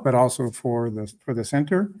myself, but also for the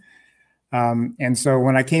center. And so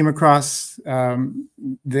when I came across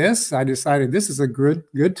this, I decided this is a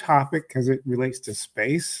good topic because it relates to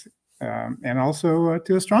space and also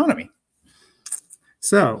to astronomy.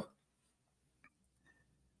 So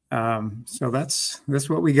that's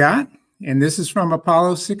what we got. And this is from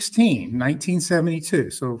Apollo 16, 1972.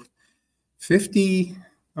 So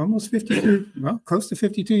almost 52, well, close to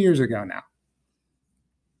 52 years ago now.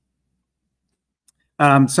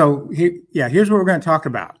 So here's what we're going to talk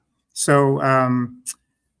about. So I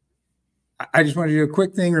just want to do a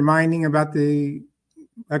quick thing reminding about the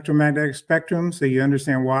electromagnetic spectrum so you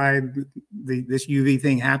understand why this UV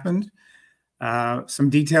thing happened.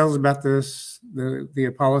 Some details about the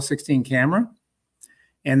Apollo 16 camera,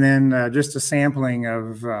 and then just a sampling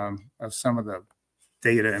of some of the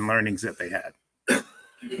data and learnings that they had.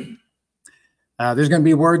 There's going to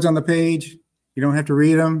be words on the page. You don't have to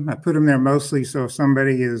read them. I put them there mostly so if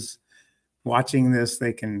somebody is watching this,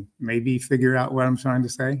 they can maybe figure out what I'm trying to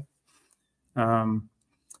say.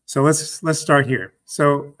 So let's start here.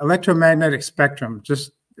 So electromagnetic spectrum,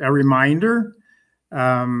 just a reminder.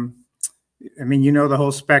 I mean, you know the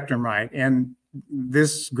whole spectrum, right? And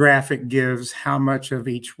this graphic gives how much of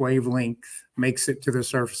each wavelength makes it to the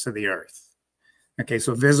surface of the Earth. Okay,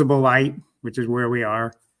 so visible light, which is where we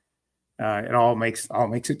are, it all makes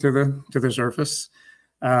it to the surface.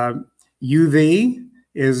 UV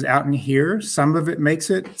is out in here. Some of it makes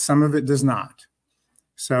it, some of it does not.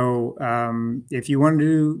 So if you want to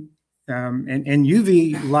do, and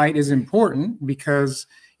UV light is important because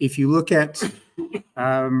if you look at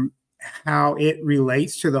how it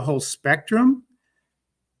relates to the whole spectrum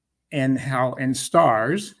and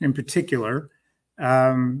stars in particular,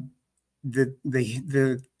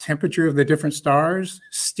 the temperature of the different stars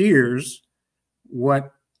steers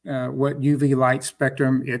what UV light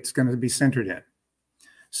spectrum it's going to be centered in.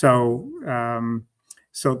 So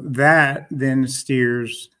so that then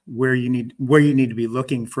steers where you need to be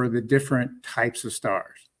looking for the different types of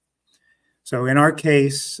stars. So in our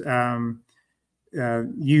case, UV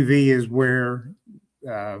is where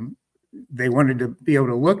they wanted to be able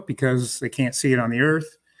to look because they can't see it on the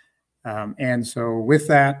Earth. And so with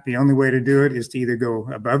that, the only way to do it is to either go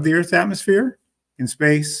above the Earth's atmosphere in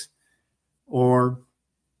space or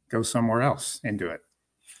go somewhere else and do it.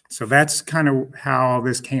 So that's kind of how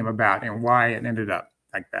this came about and why it ended up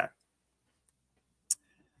like that.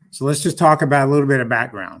 So let's just talk about a little bit of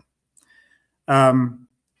background.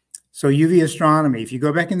 So UV astronomy, if you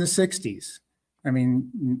go back in the 60s, I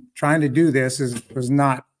mean, trying to do this was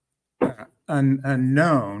not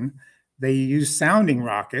unknown. They used sounding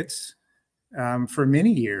rockets for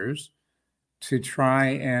many years to try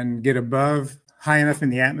and get above high enough in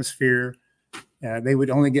the atmosphere. They would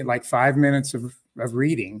only get like 5 minutes of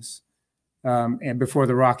readings and before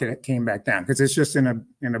the rocket came back down because it's just in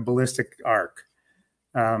a ballistic arc.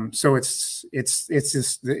 So it's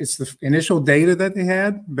the initial data that they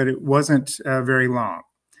had, but it wasn't very long.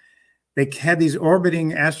 They had these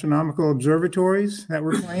orbiting astronomical observatories that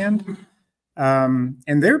were planned, and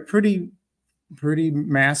they're pretty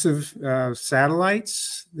massive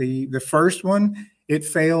satellites. The first one, it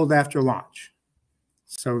failed after launch,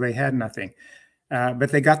 so they had nothing.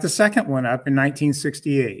 But they got the second one up in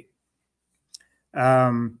 1968.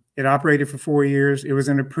 It operated for 4 years. It was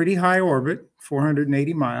in a pretty high orbit,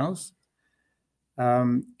 480 miles.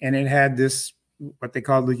 And it had this, what they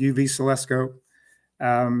called the UV telescope.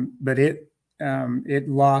 But it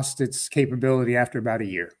lost its capability after about a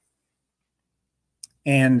year.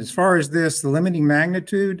 And as far as this, the limiting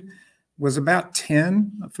magnitude was about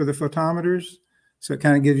 10 for the photometers. So it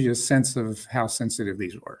kind of gives you a sense of how sensitive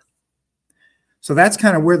these were. So that's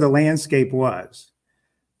kind of where the landscape was.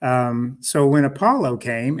 So when Apollo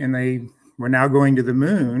came and they were now going to the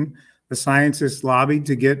moon, the scientists lobbied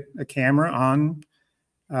to get a camera on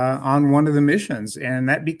one of the missions, and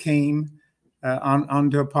that became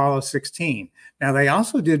onto Apollo 16. Now they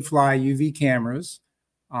also did fly UV cameras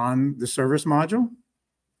on the service module,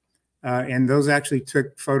 and those actually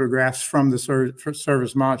took photographs from the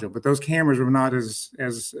service module, but those cameras were not as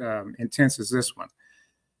intense as this one.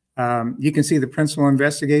 You can see the principal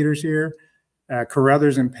investigators here,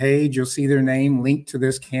 Carruthers and Page. You'll see their name linked to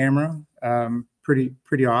this camera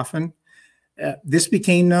pretty often. This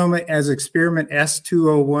became known as Experiment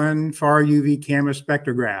S201 Far UV Camera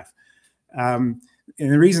Spectrograph. And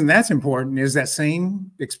the reason that's important is that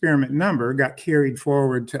same experiment number got carried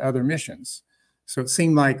forward to other missions. So it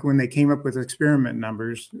seemed like when they came up with experiment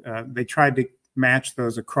numbers, they tried to match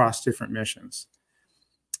those across different missions.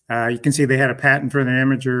 You can see they had a patent for their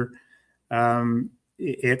imager.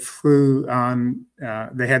 It flew on,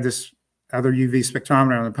 they had this other UV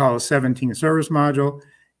spectrometer on the Apollo 17 service module,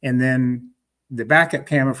 and then the backup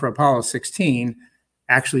camera for Apollo 16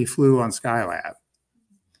 actually flew on Skylab.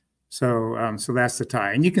 So, so that's the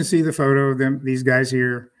tie. And you can see the photo of them, these guys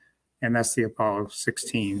here, and that's the Apollo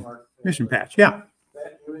 16 mission patch. Yeah.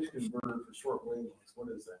 That image converter for short wavelengths, what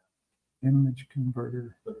is that? Image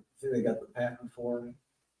converter. See, they got the patent for it.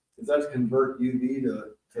 Does that convert UV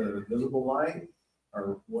to visible light,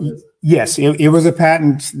 or what is it? Yes, it was a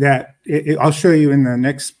patent that I'll show you in the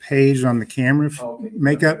next page on the camera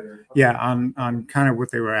makeup. Yeah, on kind of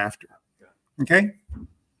what they were after. Okay.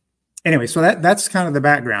 Anyway, so that's kind of the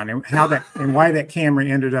background and how that and why that camera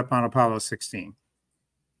ended up on Apollo 16.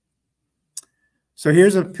 So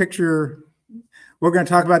here's a picture. We're going to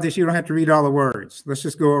talk about this. You don't have to read all the words. Let's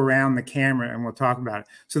just go around the camera and we'll talk about it.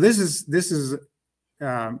 So this is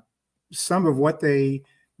some of what they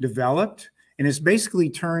developed, and it's basically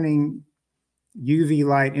turning UV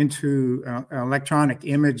light into an electronic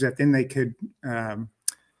image that then they could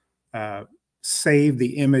save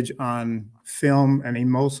the image on film, an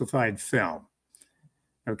emulsified film.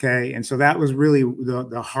 Okay, and so that was really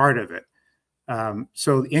the heart of it.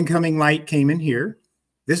 So the incoming light came in here.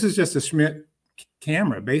 This is just a Schmidt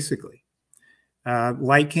camera, basically.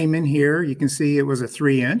 Light came in here. You can see it was a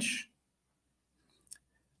 3-inch.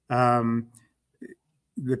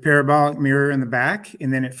 The parabolic mirror in the back,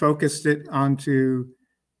 and then it focused it onto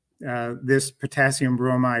this potassium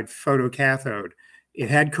bromide photocathode. It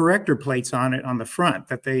had corrector plates on it on the front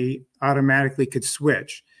that they automatically could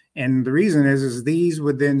switch. And the reason is these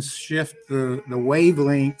would then shift the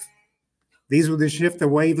wavelength. These would then shift the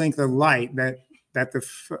wavelength of light that the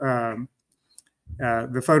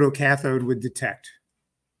photocathode would detect.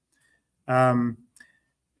 And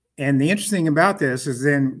the interesting about this is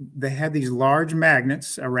then they had these large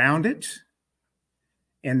magnets around it,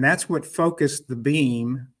 and that's what focused the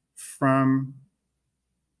beam from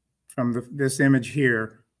this image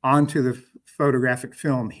here onto the photographic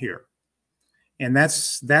film here. And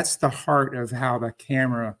that's the heart of how the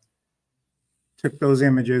camera took those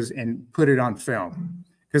images and put it on film,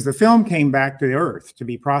 because the film came back to the Earth to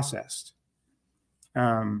be processed.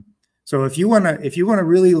 So if you want to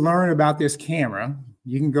really learn about this camera,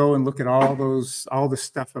 you can go and look at all the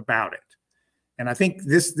stuff about it. And I think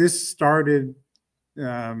this started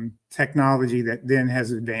technology that then has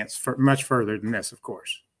advanced much further than this, of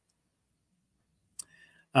course.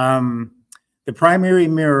 The primary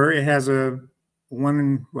mirror, it has a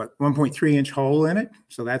 1.3-inch hole in it.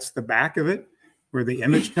 So that's the back of it where the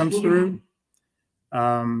image comes through.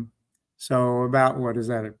 So about, what is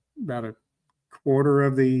that? About a quarter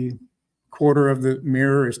of the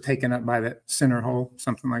mirror is taken up by that center hole,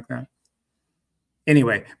 something like that.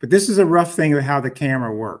 Anyway, but this is a rough thing of how the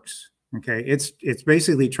camera works. Okay, it's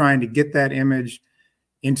basically trying to get that image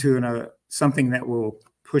into something that will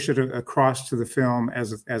push it across to the film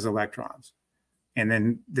as electrons. And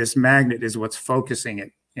then this magnet is what's focusing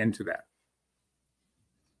it into that.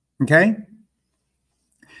 Okay.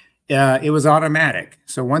 It was automatic.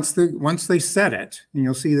 So once they set it, and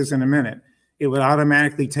you'll see this in a minute, it would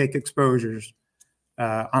automatically take exposures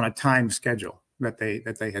on a time schedule that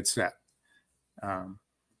they had set. And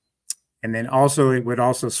then also it would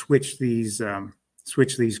also switch these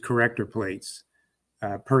corrector plates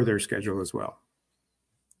per their schedule as well.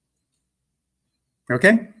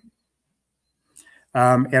 Okay.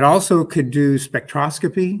 It also could do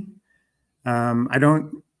spectroscopy. I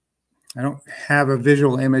don't have a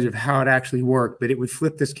visual image of how it actually worked, but it would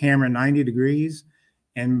flip this camera 90 degrees.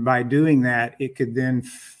 And by doing that, it could then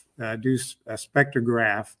do a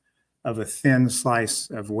spectrograph of a thin slice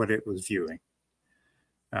of what it was viewing.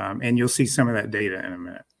 And you'll see some of that data in a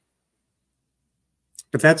minute.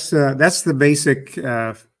 But that's the basic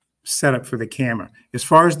setup for the camera. As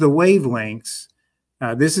far as the wavelengths,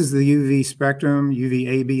 this is the UV spectrum, UV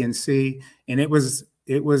A, B, and C, and it was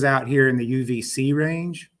out here in the UVC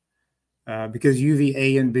range because UV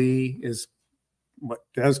A and B is what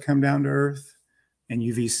does come down to Earth, and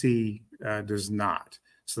UVC does not.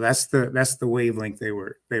 So that's the wavelength they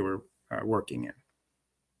were working in.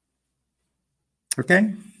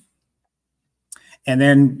 Okay. And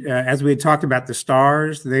then as we had talked about the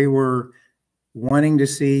stars, they were wanting to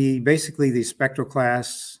see basically these spectral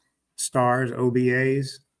class stars,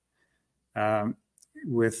 OBAs,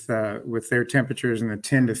 with their temperatures in the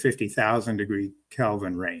 10 to 50,000 degree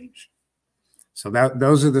Kelvin range. So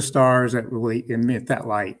those are the stars that will emit that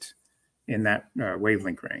light in that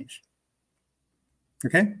wavelength range.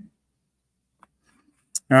 Okay.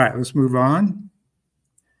 All right, let's move on.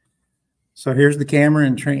 So here's the camera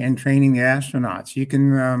and training the astronauts. You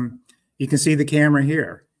can see the camera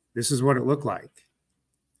here. This is what it looked like.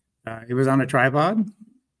 It was on a tripod.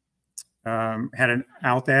 Had an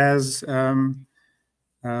Altaz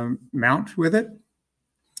mount with it.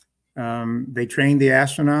 They trained the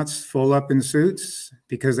astronauts full up in suits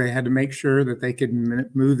because they had to make sure that they could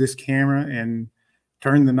move this camera and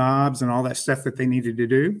turn the knobs and all that stuff that they needed to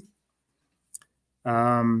do.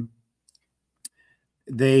 On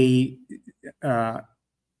the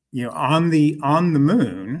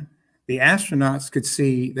moon, the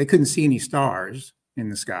astronauts they couldn't see any stars in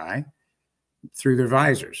the sky through their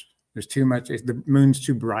visors. There's too much, the moon's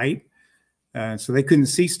too bright. So they couldn't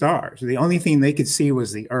see stars. The only thing they could see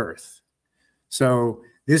was the Earth. So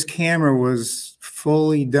this camera was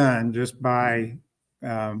fully done just by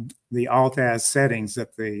the Altaz settings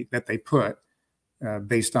that they put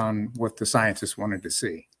based on what the scientists wanted to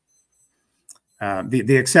see.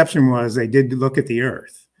 The exception was they did look at the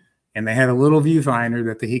Earth, and they had a little viewfinder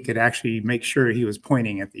that he could actually make sure he was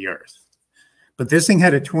pointing at the Earth. But this thing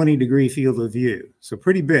had a 20-degree field of view, so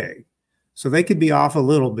pretty big. So they could be off a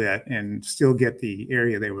little bit and still get the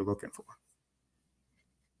area they were looking for.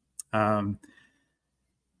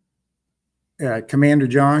 Commander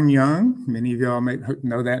John Young, many of y'all may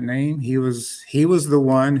know that name. He was the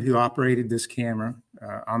one who operated this camera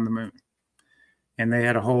on the moon, and they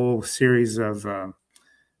had a whole series of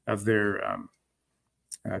their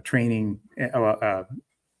training, their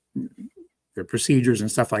procedures and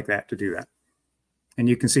stuff like that to do that. And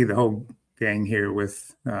you can see the whole gang here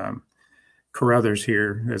with Carruthers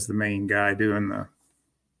here as the main guy doing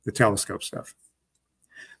the telescope stuff.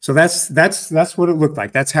 So that's what it looked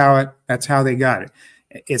like. That's how they got it.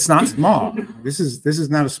 It's not small. This is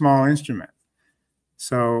not a small instrument.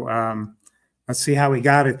 So let's see how we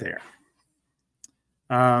got it there.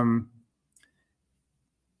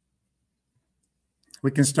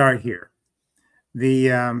 We can start here.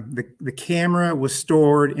 The camera was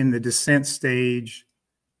stored in the descent stage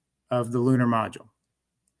of the lunar module.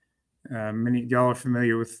 Many of y'all are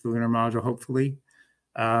familiar with the lunar module, hopefully.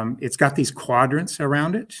 It's got these quadrants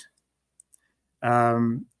around it.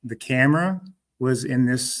 The camera was in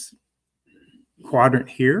this quadrant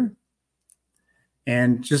here.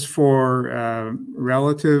 And just for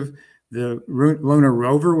relative, the lunar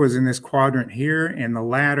rover was in this quadrant here, and the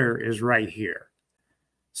ladder is right here.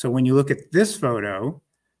 So when you look at this photo,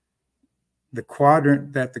 the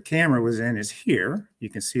quadrant that the camera was in is here. You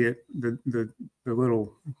can see it, the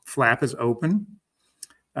little flap is open.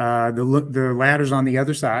 The ladder's on the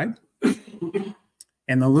other side.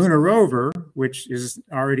 And the lunar rover, which is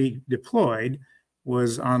already deployed,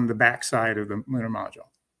 was on the back side of the lunar module.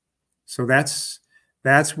 So that's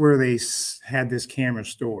where they had this camera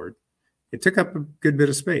stored. It took up a good bit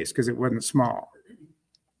of space because it wasn't small.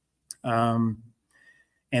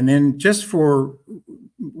 And then just for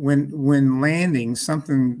when landing,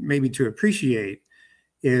 something maybe to appreciate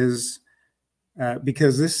is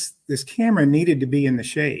because this camera needed to be in the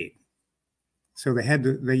shade. So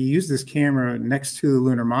they used this camera next to the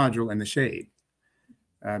lunar module in the shade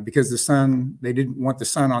because they didn't want the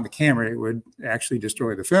sun on the camera. It would actually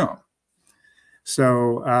destroy the film.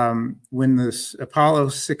 So when this Apollo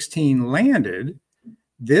 16 landed,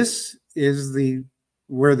 this is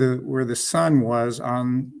where the sun was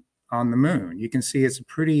on the moon. You can see it's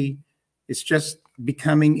just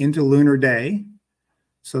becoming into lunar day.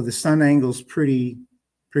 So the sun angle's pretty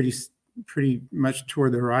much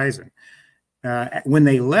toward the horizon. When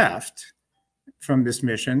they left from this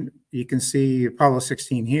mission, you can see Apollo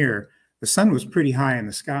 16 here, the sun was pretty high in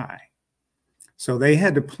the sky. So they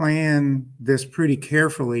had to plan this pretty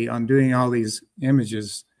carefully on doing all these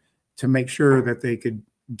images to make sure that they could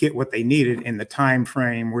get what they needed in the time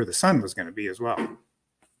frame where the sun was going to be as well.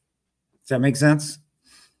 Does that make sense?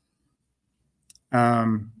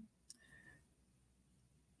 So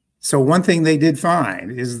one thing they did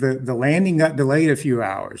find is that the landing got delayed a few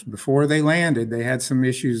hours. Before they landed, they had some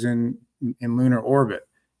issues in lunar orbit.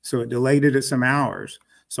 So it delayed it some hours.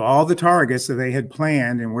 So all the targets that they had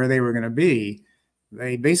planned and where they were going to be,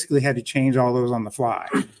 they basically had to change all those on the fly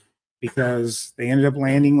because they ended up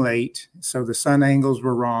landing late. So the sun angles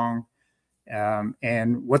were wrong.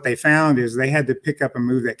 And what they found is they had to pick up and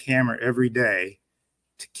move that camera every day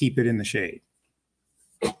to keep it in the shade.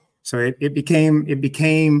 So it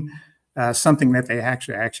became something that they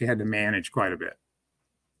actually had to manage quite a bit.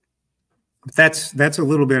 But that's a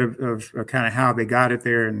little bit of kind of how they got it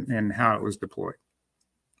there and how it was deployed.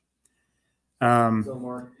 So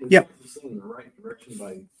Mark, yep. This in the right direction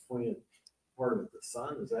by pointing part of it the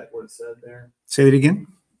sun. Is that what it said there? Say it again.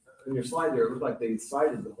 In your slide there, it looked like they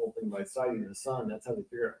sighted the whole thing by sighting the sun. That's how they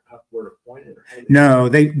figure out where to point it. Or how No,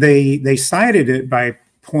 they sighted it by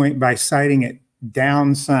sighting it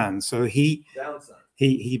down sun. So he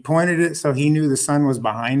pointed it so he knew the sun was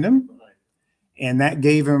behind him, and that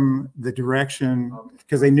gave him the direction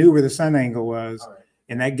because they knew where the sun angle was,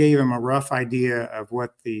 and that gave him a rough idea of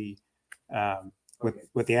what the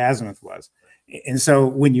what the azimuth was. And so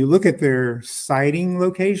when you look at their sighting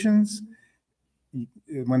locations,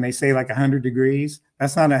 when they say like 100 degrees,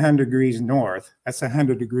 that's not 100 degrees north. That's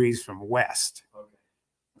 100 degrees from west.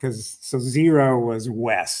 Because so 0 was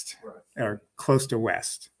west or close to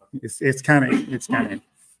west. It's kind of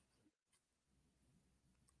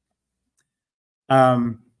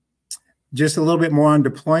just a little bit more on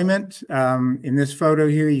deployment. In this photo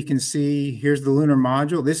here, you can see here's the lunar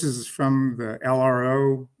module. This is from the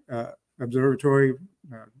LRO observatory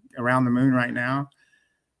around the moon right now.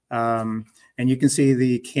 And you can see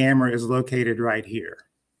the camera is located right here.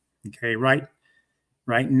 Okay, right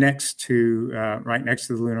next to the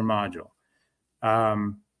lunar module.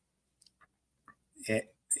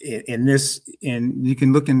 You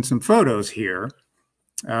can look in some photos here.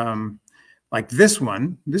 Like this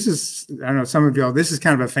one, this is, I don't know, some of y'all, this is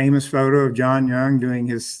kind of a famous photo of John Young doing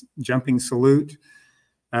his jumping salute.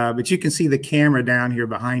 But you can see the camera down here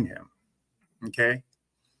behind him. Okay.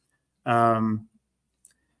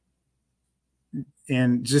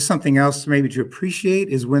 And just something else maybe to appreciate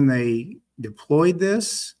is when they deployed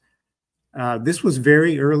this, this was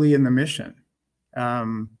very early in the mission.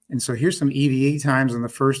 And so here's some EVA times on the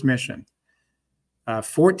first mission.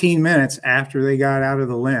 14 minutes after they got out of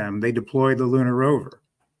the LEM, they deployed the lunar rover.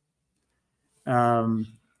 And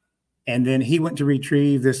then he went to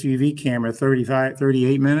retrieve this UV camera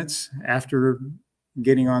 38 minutes after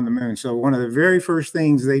getting on the moon. So one of the very first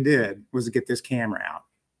things they did was to get this camera out.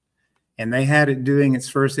 And they had it doing its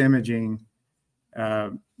first imaging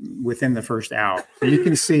within the first hour. So you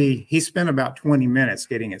can see he spent about 20 minutes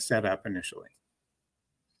getting it set up initially.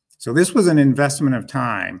 So this was an investment of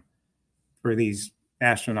time for these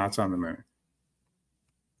astronauts on the moon.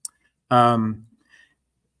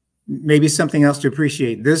 Maybe something else to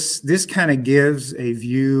appreciate. This kind of gives a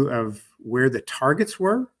view of where the targets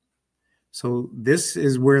were. So this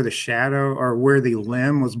is where the shadow or where the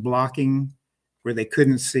LEM was blocking, where they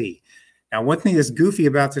couldn't see. Now, one thing that's goofy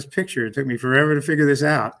about this picture, it took me forever to figure this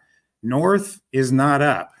out. North is not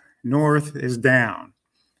up. North is down.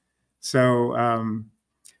 So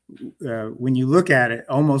when you look at it,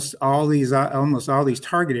 almost all these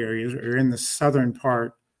target areas are in the southern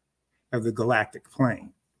part of the galactic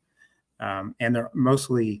plane, and they're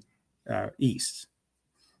mostly east.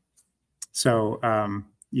 So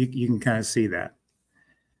you can kind of see that.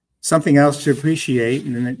 Something else to appreciate,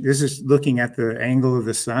 and this is looking at the angle of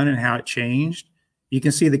the sun and how it changed. You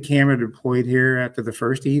can see the camera deployed here after the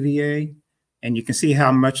first EVA, and you can see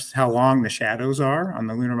how long the shadows are on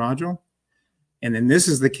the lunar module. And then this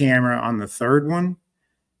is the camera on the third one,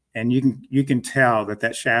 and you can tell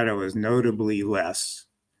that shadow is notably less.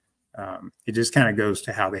 It just kind of goes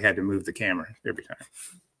to how they had to move the camera every time.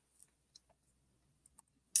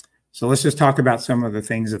 So let's just talk about some of the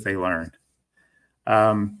things that they learned.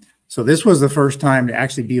 So this was the first time to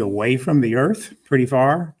actually be away from the Earth pretty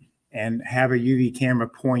far and have a UV camera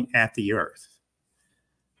point at the Earth.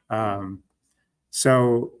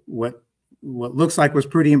 So what looks like was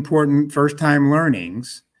pretty important first time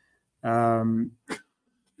learnings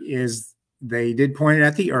is they did point it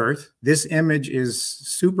at the Earth. This image is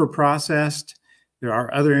super processed. There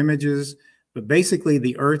are other images, but basically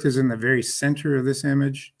the Earth is in the very center of this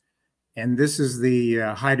image. And this is the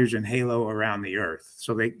hydrogen halo around the Earth.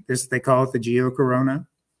 So they call it the geocorona.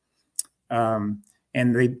 And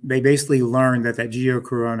they basically learned that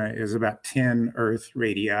geocorona is about 10 Earth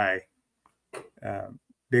radii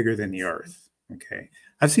bigger than the Earth. Okay,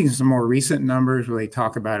 I've seen some more recent numbers where they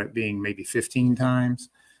talk about it being maybe 15 times,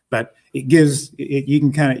 but it gives you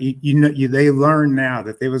can kind of they learn now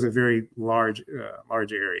that there was a very large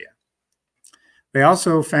area. They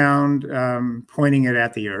also found pointing it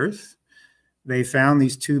at the Earth. They found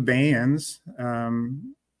these two bands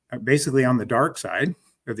basically on the dark side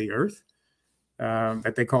of the Earth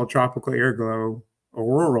that they call tropical air glow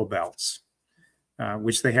auroral belts,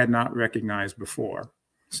 which they had not recognized before.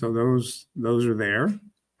 So those are there.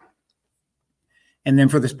 And then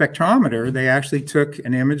for the spectrometer, they actually took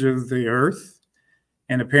an image of the Earth.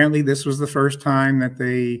 And apparently this was the first time that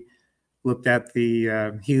they looked at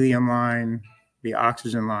the helium line, the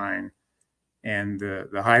oxygen line, and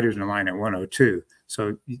the hydrogen line at 102.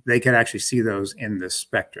 So they could actually see those in the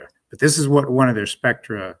spectra. But this is what one of their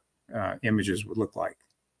spectra images would look like.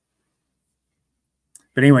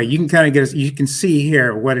 But anyway, you can kind of get, you can see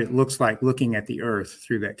here what it looks like looking at the Earth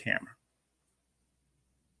through that camera.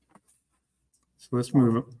 So let's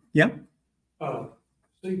move up. Yeah.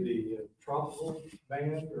 See the tropical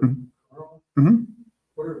band or Mhm. curl? Mhm.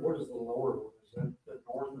 What is the lower one? Is that the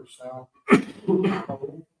north or south?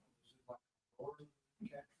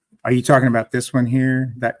 Are you talking about this one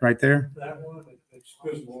here? That right there? That one, it's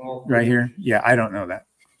visible all. Right here? Yeah, I don't know that.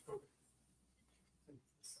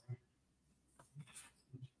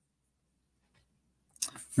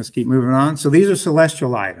 Let's keep moving on. So these are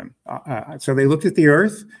celestial items. So they looked at the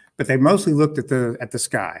Earth, but they mostly looked at the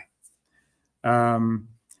sky.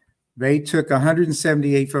 They took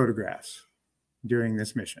 178 photographs during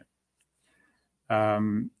this mission.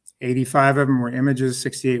 85 of them were images,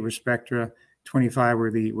 68 were spectra, 25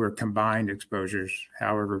 were combined exposures,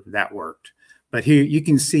 however that worked. But here you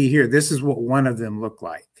can see here, this is what one of them looked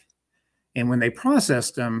like. And when they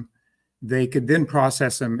processed them, they could then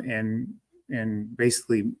process them and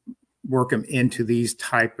basically work them into these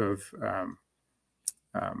type of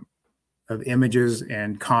images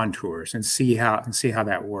and contours and see how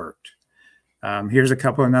that worked. Here's a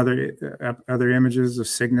couple of other images of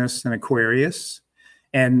Cygnus and Aquarius.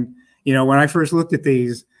 And you know, when I first looked at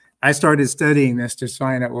these, I started studying this to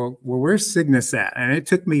find out, well, where's Cygnus at? And it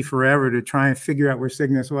took me forever to try and figure out where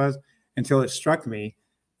Cygnus was until it struck me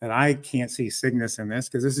that I can't see Cygnus in this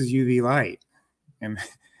because this is UV light. And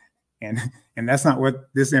that's not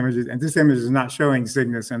what this image is. And this image is not showing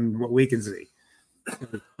Cygnus and what we can see.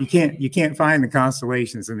 You can't find the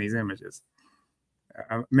constellations in these images.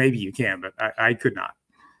 Maybe you can, but I could not.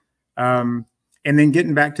 And then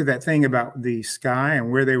getting back to that thing about the sky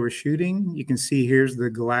and where they were shooting, you can see here's the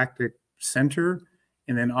galactic center,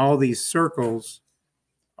 and then all these circles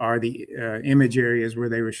are the image areas where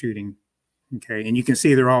they were shooting. Okay, and you can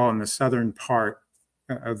see they're all in the southern part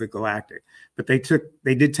of the galactic, but they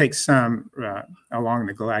did take some along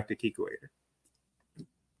the galactic equator.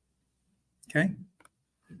 Okay.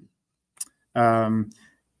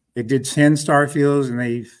 It did 10 star fields, and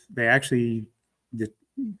they actually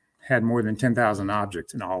had more than 10,000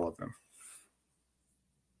 objects in all of them.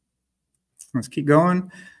 Let's keep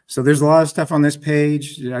going. So there's a lot of stuff on this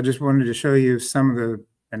page. I just wanted to show you some of the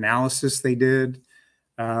analysis they did.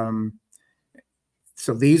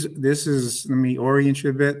 So this is, let me orient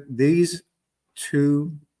you a bit. These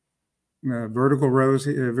two vertical rows,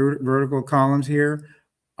 vertical columns here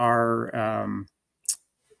are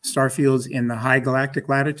star fields in the high galactic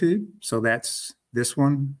latitude. So that's this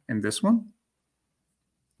one and this one,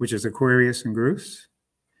 which is Aquarius and Grus.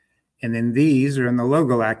 And then these are in the low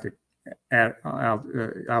galactic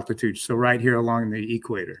altitude. So right here along the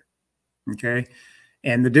equator. Okay.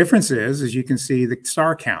 And the difference is, as you can see, the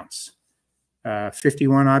star counts.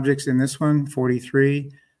 51 objects in this one,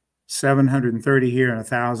 43, 730 here, and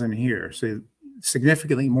 1,000 here. So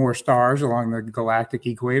significantly more stars along the galactic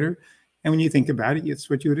equator. And when you think about it,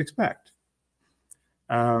 it's what you would expect.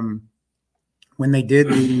 When they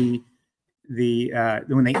did when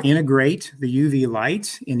they integrate the UV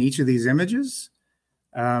light in each of these images,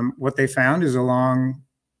 what they found is along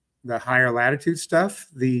the higher latitude stuff,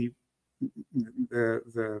 the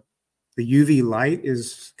UV light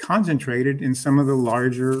is concentrated in some of the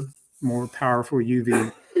larger, more powerful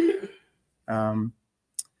UV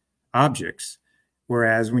objects.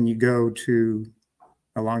 Whereas when you go to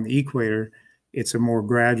along the equator, it's a more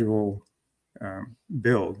gradual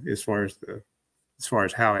build as far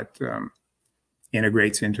as how it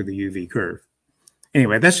integrates into the UV curve.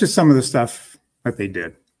 Anyway, that's just some of the stuff that they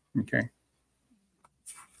did. Okay.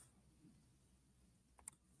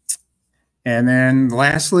 And then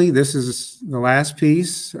lastly, this is the last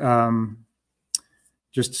piece.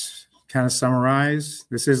 Just kind of summarize.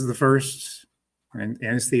 This is the first, and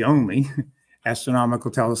it's the only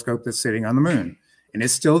astronomical telescope that's sitting on the moon. And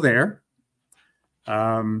it's still there.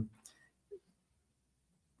 When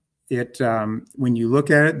you look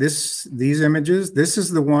at it, these images, this is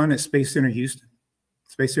the one at Space Center Houston.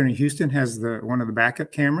 Space Center Houston has one of the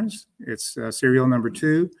backup cameras. It's serial number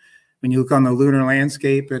 2. When you look on the lunar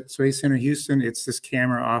landscape at Space Center Houston, it's this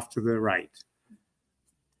camera off to the right.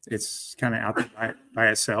 It's kind of out by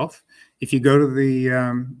itself. If you go to the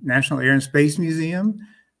National Air and Space Museum,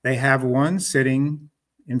 they have one sitting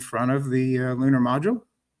in front of the lunar module.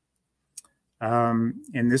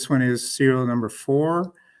 And this one is serial number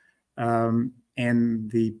 4. And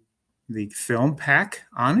the film pack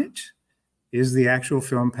on it is the actual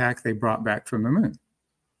film pack they brought back from the moon.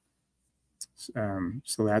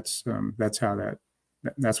 So that's how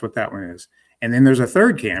that's what that one is. And then there's a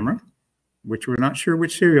third camera, which we're not sure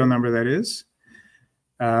which serial number that is.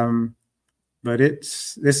 But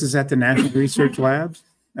this is at the National Research Labs,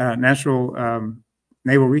 National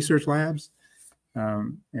Naval Research Labs.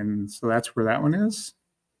 And so that's where that one is.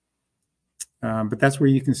 But that's where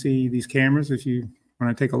you can see these cameras if you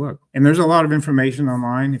want to take a look. And there's a lot of information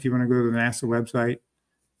online if you want to go to the NASA website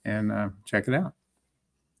and check it out.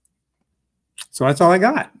 So that's all I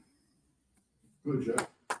got. Good job.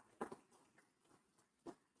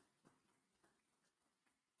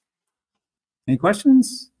 Any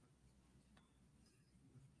questions?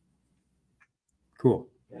 Cool.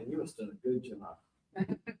 Yeah, you must have done a good job.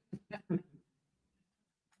 All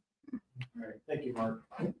right, thank you, Mark.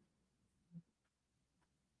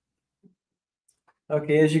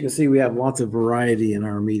 Okay, as you can see, we have lots of variety in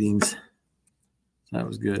our meetings. That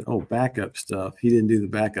was good. Oh, backup stuff. He didn't do the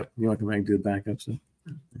backup. You want to come back and do the backup stuff?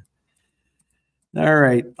 All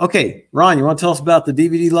right. Okay, Ron, you want to tell us about the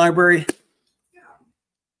DVD library?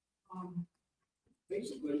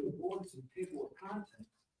 Basically, the boards and table of contents.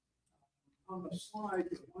 On the slide,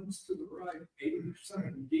 the ones to the right, 80%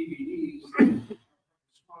 of the DVDs,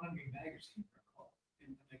 astronomy magazine,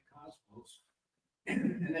 in the Cosmos.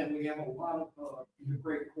 And then we have a lot of the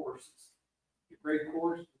great courses. The great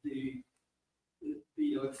course, the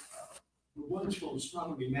ones from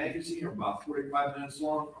Astronomy Magazine are about 45 minutes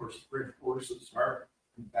long. Of course, the great courses are,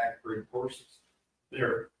 in fact, great courses.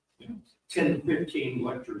 They're 10 to 15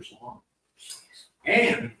 lectures long.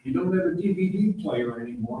 And you don't have a DVD player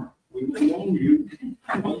anymore. We loan you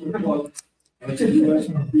a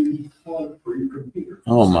USB plug for your computer.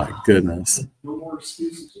 Oh my goodness. No more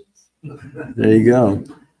excuses. There you go.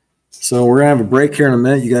 So we're gonna have a break here in a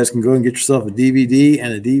minute. You guys can go and get yourself a DVD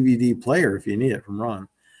and a DVD player if you need it from Ron.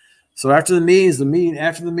 So after the meeting,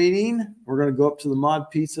 we're gonna go up to the Mod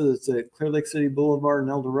Pizza that's at Clear Lake City Boulevard in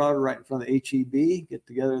El Dorado, right in front of HEB. Get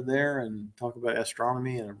together there and talk about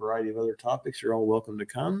astronomy and a variety of other topics. You're all welcome to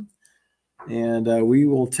come. And we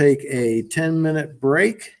will take a 10-minute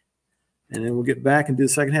break, and then we'll get back and do the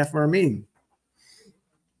second half of our meeting.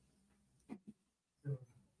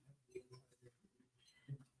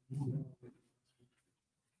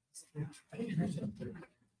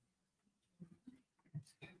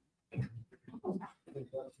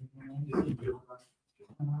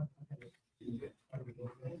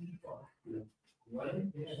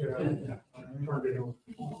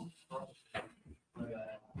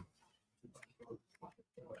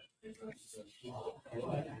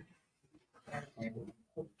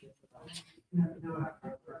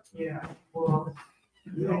 Yeah. Well,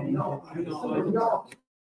 no.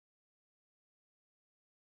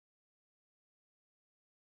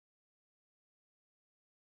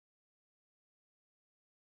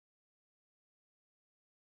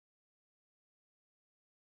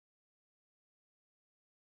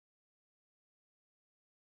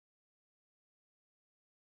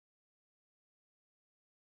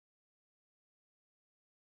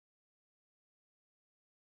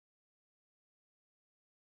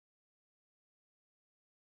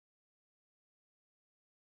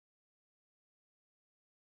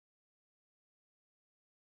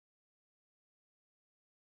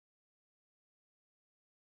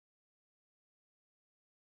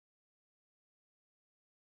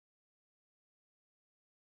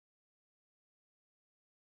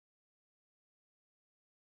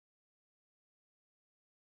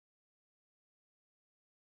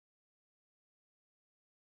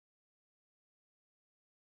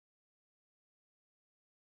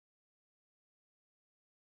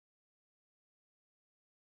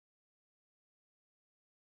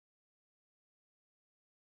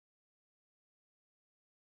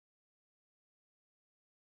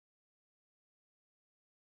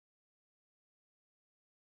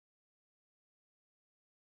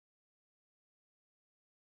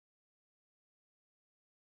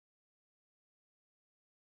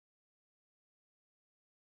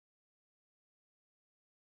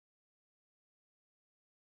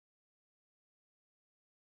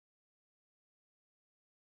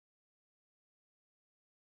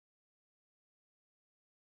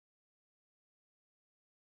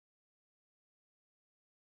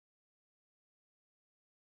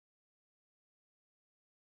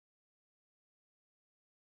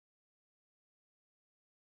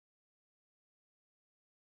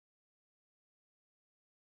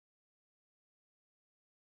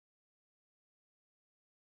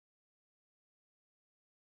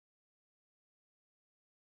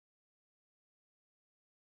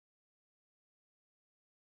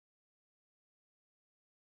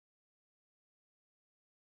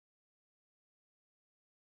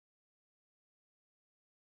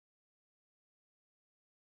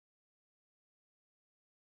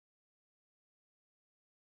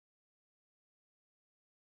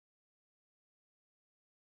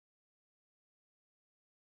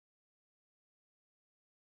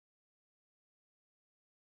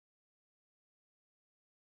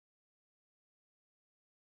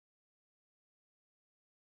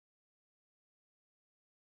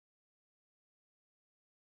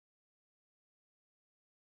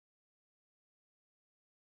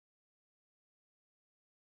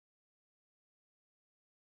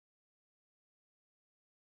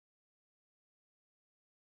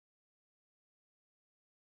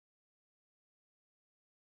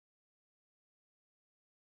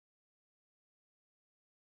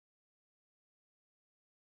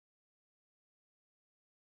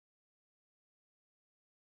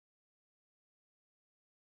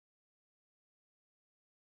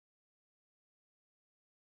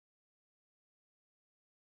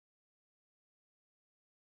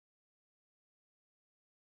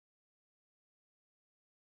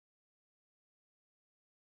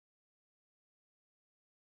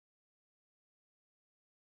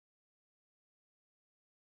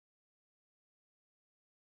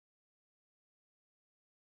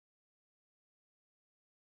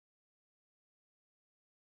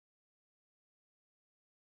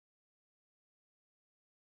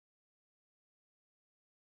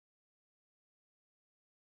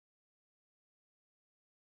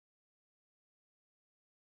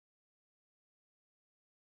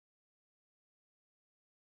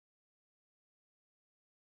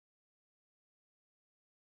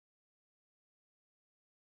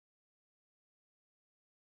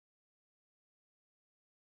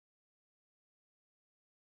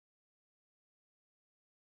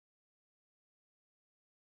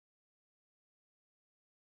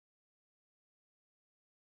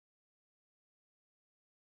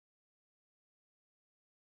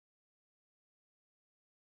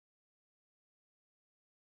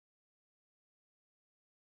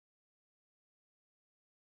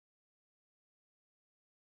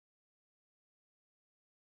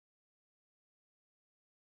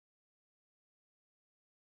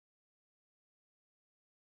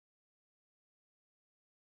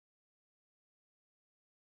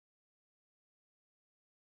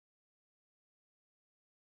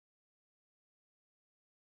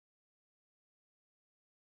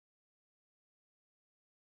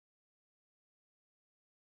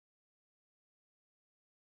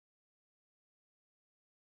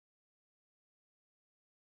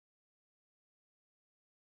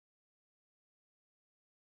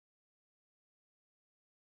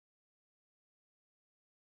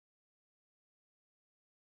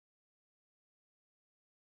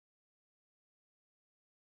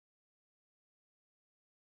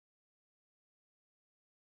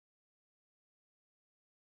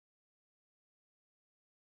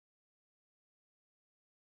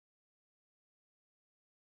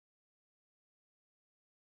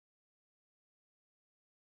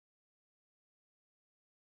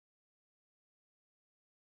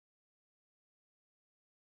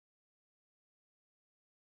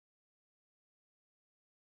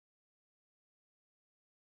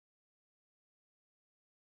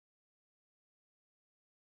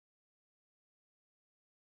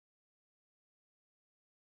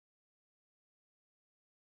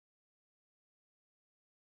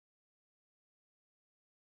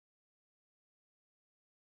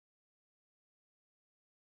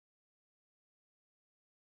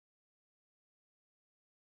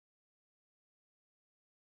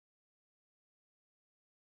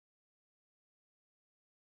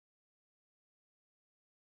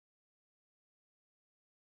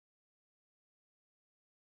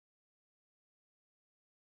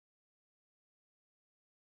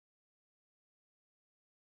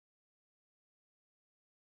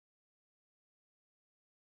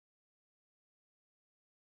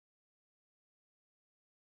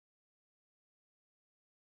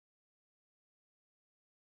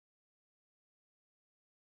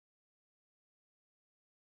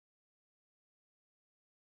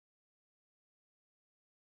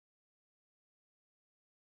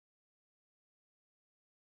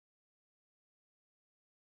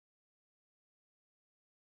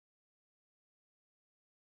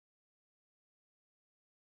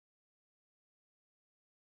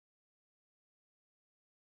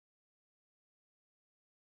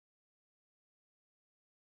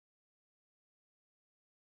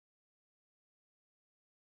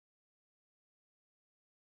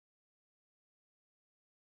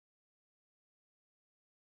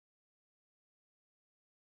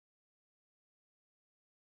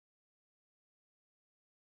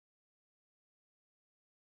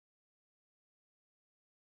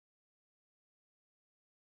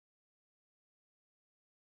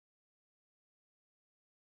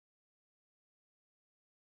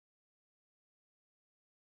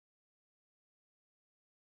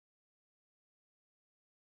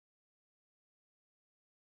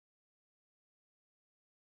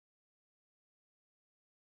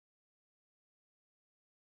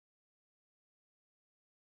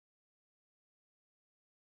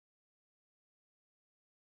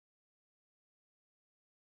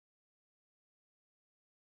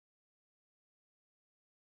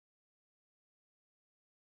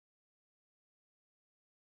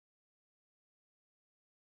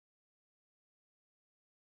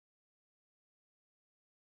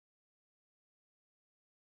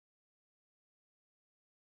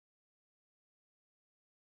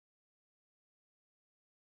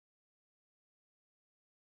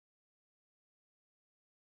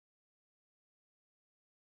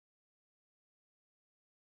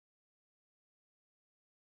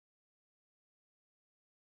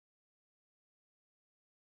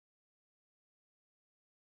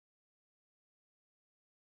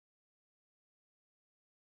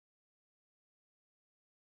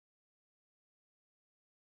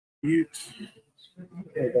 I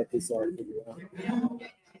got this all figured out.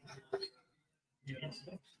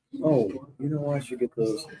 Oh, you know what? I should get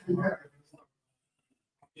those.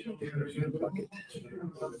 Bucket.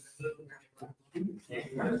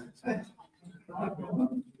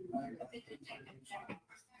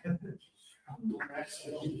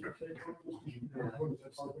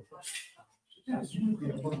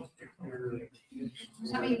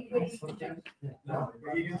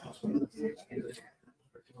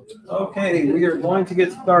 Okay, we are going to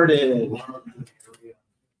get started.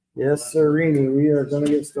 Yes, Serini, we are going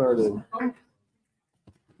to get started.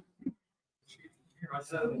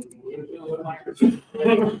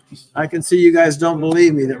 I can see you guys don't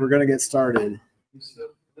believe me that we're going to get started.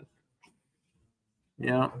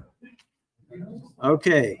 Yeah.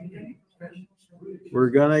 Okay. We're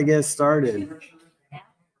going to get started.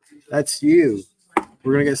 That's you.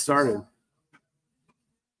 We're going to get started.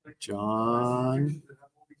 John.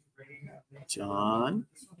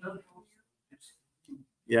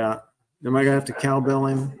 Yeah. Am I going to have to cowbell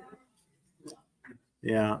him?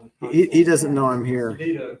 Yeah. He doesn't know I'm here.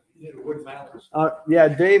 Yeah,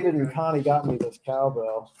 David and Connie got me this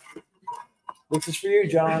cowbell. This is for you,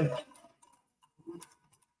 John.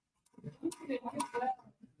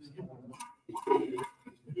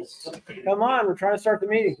 Come on, we're trying to start the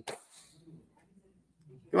meeting.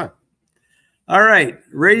 Come on. All right,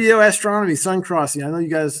 radio astronomy, sun crossing. I know you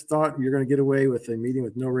guys thought you're going to get away with a meeting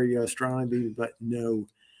with no radio astronomy, but no.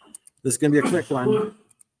 This is going to be a quick one.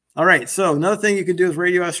 All right, so another thing you can do with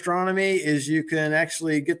radio astronomy is you can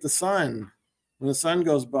actually get the sun when the sun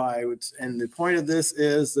goes by. And the point of this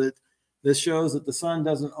is that this shows that the sun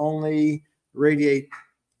doesn't only radiate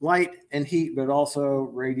light and heat, but also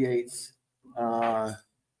radiates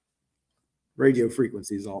radio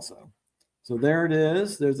frequencies also. So there it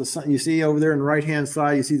is. There's the sun. You see over there on the right-hand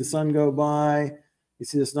side, you see the sun go by. You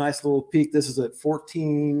see this nice little peak. This is at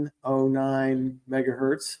 1409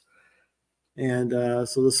 megahertz. And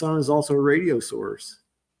so the sun is also a radio source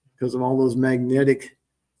because of all those magnetic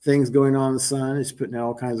things going on in the sun. It's putting out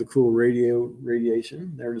all kinds of cool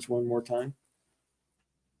radiation. There, just one more time.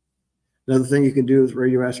 Another thing you can do with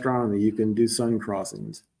radio astronomy, you can do sun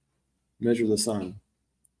crossings, measure the sun.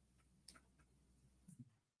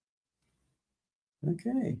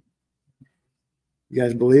 Okay. You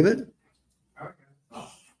guys believe it? Okay.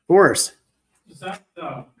 Forrest. Does that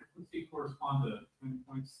correspond to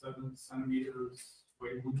 10.7 centimeters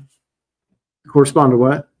wavelength? Correspond to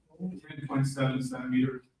what? 10.7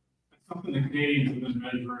 centimeters. That's something the Canadians have been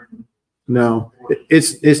measuring. No,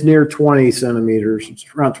 it's near 20 centimeters. It's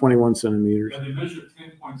around 21 centimeters. Yeah, they measured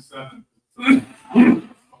 10.7.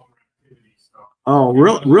 Oh,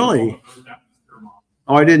 really?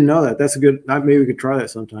 Oh, I didn't know that. That's a good. Maybe we could try that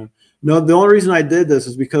sometime. No, the only reason I did this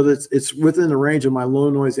is because it's within the range of my low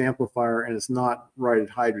noise amplifier, and it's not right at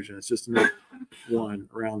hydrogen. It's just one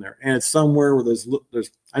around there, and it's somewhere where there's.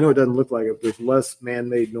 I know it doesn't look like it, but there's less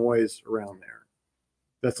man-made noise around there.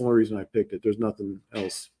 That's the only reason I picked it. There's nothing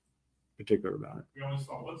else particular about it. We always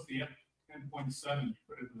thought, what's the 10.7 you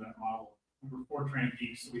put into that model? We were Fortran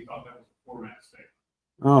geeks, so we thought that was a format statement.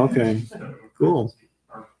 Oh, okay. Cool.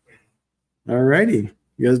 All righty.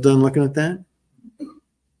 You guys done looking at that? All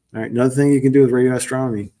right. Another thing you can do with radio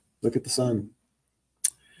astronomy, look at the sun.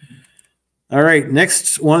 All right.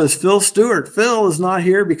 Next one is Phil Stewart. Phil is not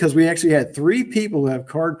here because we actually had 3 people who have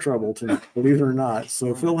card trouble tonight, believe it or not.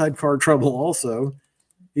 So Phil had card trouble also.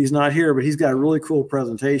 He's not here, but he's got a really cool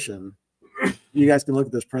presentation. You guys can look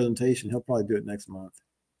at this presentation. He'll probably do it next month.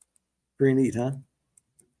 Pretty neat, huh?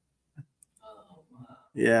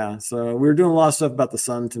 Yeah. So we were doing a lot of stuff about the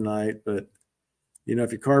sun tonight, but you know,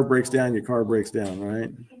 if your car breaks down, your car breaks down,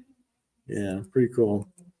 right? Yeah, pretty cool.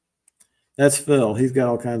 That's Phil. He's got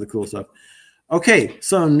all kinds of cool stuff. Okay,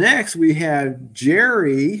 so next we have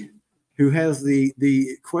Jerry, who has the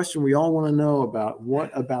question we all want to know about.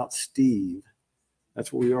 What about Steve?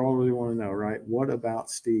 That's what we all really want to know, right? What about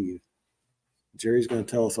Steve? Jerry's going to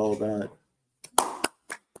tell us all about it.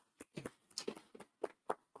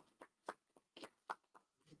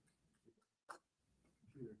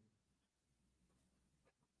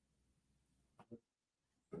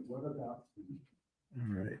 What about Steve?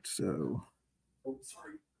 All right, so. Oh,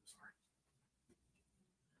 sorry.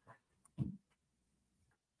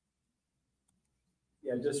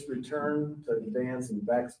 Yeah, just return to advance and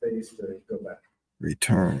backspace to go back.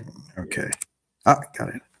 Return. Okay. Ah, got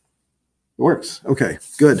it. It works. Okay,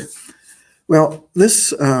 good. Well,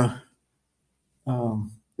 this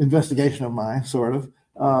investigation of mine, sort of,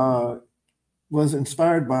 was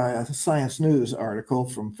inspired by a Science News article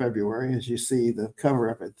from February, as you see the cover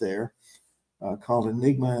of it there, called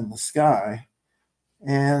Enigma in the Sky.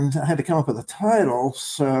 And I had to come up with a title,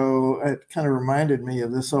 so it kind of reminded me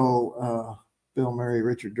of this old Bill Murray,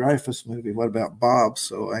 Richard Dreyfuss movie, What About Bob?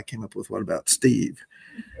 So I came up with What About Steve?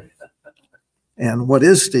 And what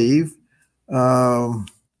is Steve? Why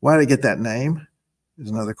did I get that name? Is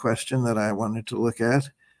another question that I wanted to look at.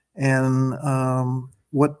 And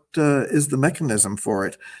what is the mechanism for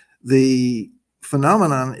it? The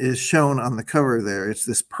phenomenon is shown on the cover there. It's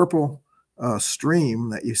this purple stream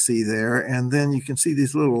that you see there. And then you can see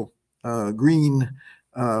these little green,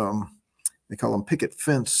 they call them picket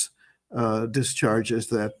fence discharges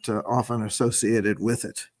that often associated with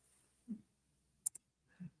it.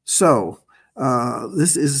 So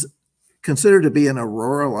this is considered to be an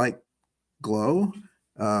aurora-like glow.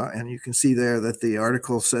 And you can see there that the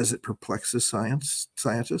article says it perplexes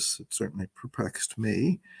scientists. It certainly perplexed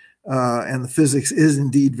me. And the physics is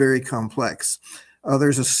indeed very complex.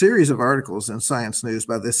 There's a series of articles in Science News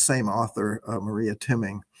by this same author, Maria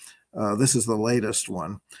Timming. This is the latest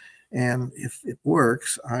one. And if it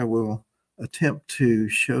works, I will attempt to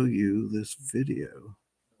show you this video.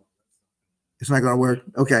 It's not going to work?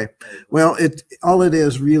 Okay. Well, all it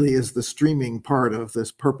is really is the streaming part of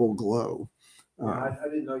this purple glow. I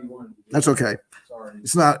didn't know you wanted to do That's okay. Sorry.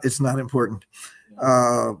 It's not important.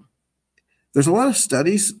 There's a lot of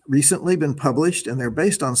studies recently been published, and they're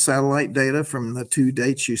based on satellite data from the two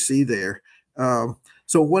dates you see there.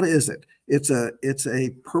 So what is it? It's a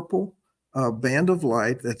purple band of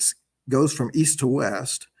light that goes from east to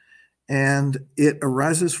west, and it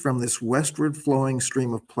arises from this westward flowing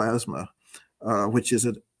stream of plasma, which is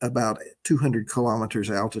at about 200 kilometers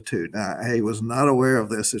altitude. Now, I was not aware of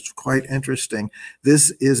this. It's quite interesting. This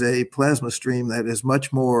is a plasma stream that is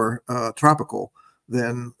much more tropical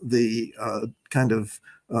than the kind of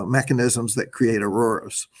mechanisms that create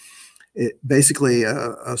auroras. Basically,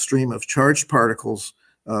 a stream of charged particles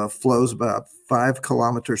flows about 5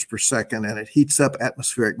 kilometers per second, and it heats up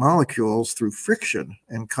atmospheric molecules through friction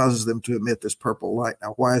and causes them to emit this purple light.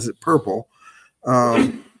 Now, why is it purple?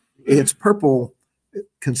 It's purple,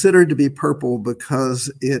 considered to be purple because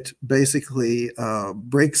it basically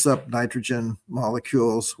breaks up nitrogen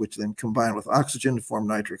molecules, which then combine with oxygen to form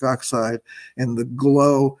nitric oxide. And the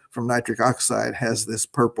glow from nitric oxide has this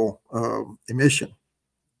purple emission.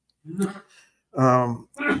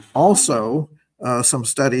 Also, some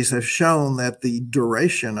studies have shown that the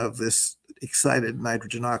duration of this excited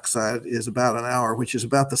nitrogen oxide is about an hour, which is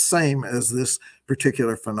about the same as this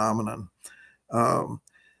particular phenomenon.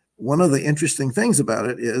 One of the interesting things about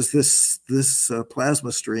it is this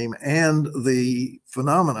plasma stream and the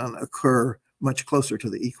phenomenon occur much closer to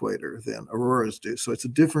the equator than auroras do. So it's a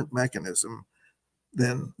different mechanism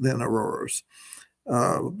than auroras.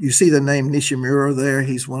 You see the name Nishimura there.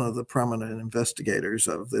 He's one of the prominent investigators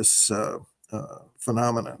of this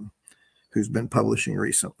phenomenon who's been publishing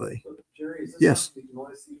recently. So, Jerry, is this yes. something you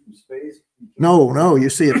want to see from space? No, you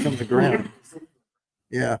see it from the ground.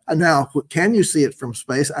 Yeah. Now, can you see it from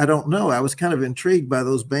space? I don't know. I was kind of intrigued by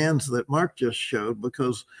those bands that Mark just showed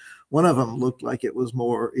because one of them looked like it was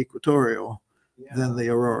more equatorial than the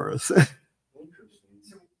auroras. Interesting.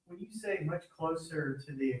 So when you say much closer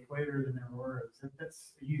to the equator than auroras,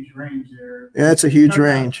 that's a huge range there. Yeah, it's a huge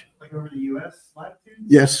range. Like over the U.S. latitude?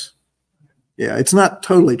 Yes. Yeah, it's not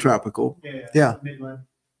totally tropical. Yeah. Midland.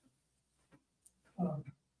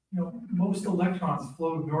 Most electrons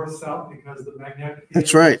flow north-south because the magnetic field.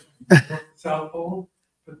 That's right. South pole,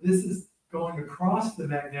 but this is going across the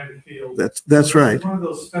magnetic field. That's right. It's one of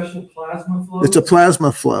those special plasma flows. It's a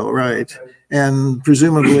plasma flow, right? Okay. And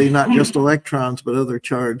presumably not just electrons, but other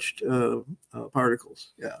charged particles.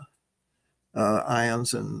 Yeah,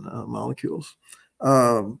 ions and molecules.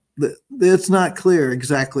 It's not clear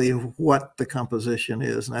exactly what the composition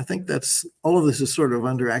is, and I think that's all of this is sort of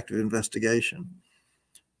under active investigation.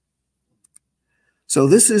 So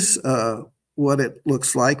this is what it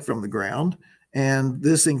looks like from the ground. And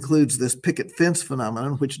this includes this picket fence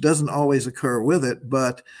phenomenon, which doesn't always occur with it,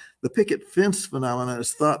 but the picket fence phenomenon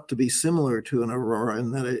is thought to be similar to an aurora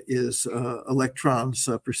in that it is electrons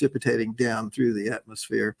precipitating down through the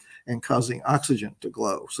atmosphere and causing oxygen to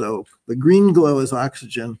glow. So the green glow is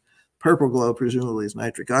oxygen, purple glow presumably is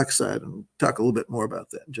nitric oxide, and we'll talk a little bit more about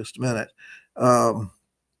that in just a minute.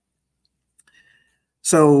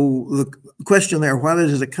 So the question there, why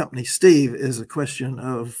does it accompany Steve, is a question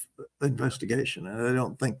of investigation. And I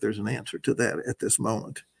don't think there's an answer to that at this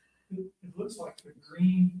moment. It looks like the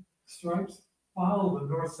green stripes follow the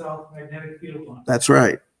north-south magnetic field line. That's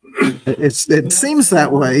right. It seems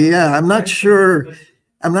that way. Yeah, I'm not sure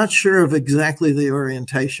of exactly the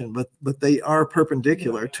orientation, but they are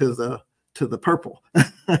perpendicular to the purple.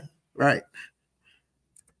 Right.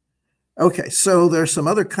 Okay, so there's some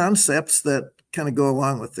other concepts that kind of go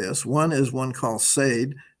along with this. One is one called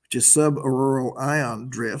SAID, which is subauroral ion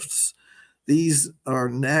drifts. These are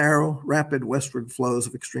narrow, rapid westward flows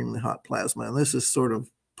of extremely hot plasma, and this is sort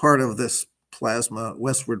of part of this plasma,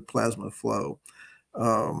 westward plasma flow.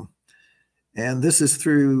 And this is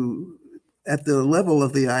through at the level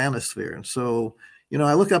of the ionosphere. And so, you know,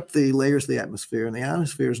 I look up the layers of the atmosphere, and the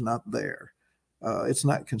ionosphere is not there. It's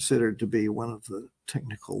not considered to be one of the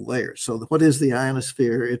technical layers. So what is the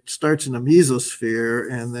ionosphere? It starts in a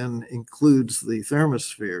mesosphere and then includes the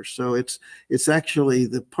thermosphere. So it's actually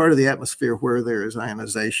the part of the atmosphere where there is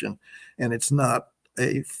ionization, and it's not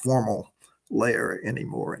a formal layer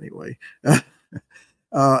anymore anyway.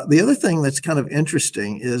 The other thing that's kind of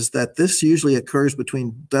interesting is that this usually occurs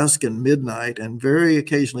between dusk and midnight, and very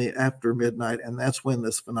occasionally after midnight, and that's when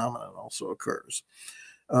this phenomenon also occurs.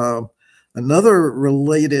 Another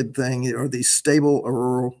related thing are these stable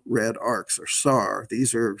auroral red arcs, or SAR.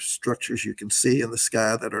 These are structures you can see in the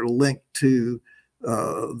sky that are linked to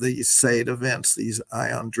these SAID events, these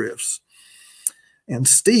ion drifts. And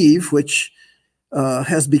STEVE, which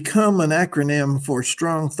has become an acronym for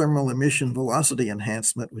Strong Thermal Emission Velocity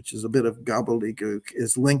Enhancement, which is a bit of gobbledygook,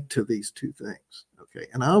 is linked to these two things. Okay,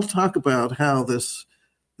 and I'll talk about how this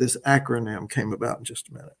acronym came about in just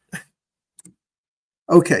a minute.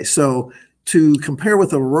 Okay, so to compare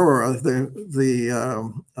with aurora,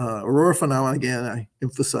 the aurora phenomenon, again, I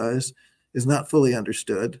emphasize, is not fully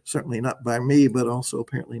understood, certainly not by me, but also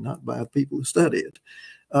apparently not by people who study it.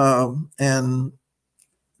 And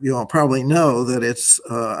you all probably know that it's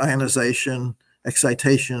ionization,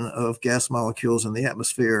 excitation of gas molecules in the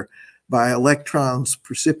atmosphere by electrons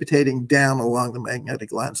precipitating down along the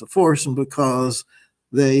magnetic lines of force, and because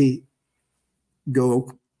they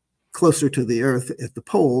go closer to the Earth at the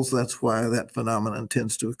poles, that's why that phenomenon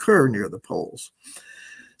tends to occur near the poles.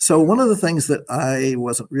 So one of the things that I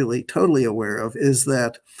wasn't really totally aware of is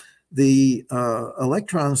that the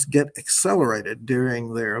electrons get accelerated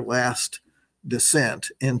during their last descent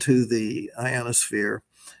into the ionosphere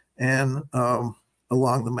and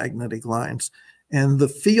along the magnetic lines. And the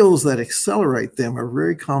fields that accelerate them are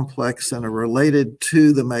very complex and are related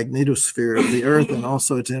to the magnetosphere of the Earth and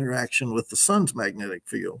also its interaction with the sun's magnetic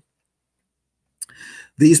field.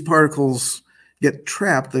 These particles get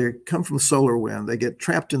trapped. They come from the solar wind. They get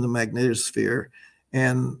trapped in the magnetosphere,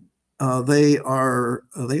 and they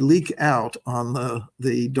leak out on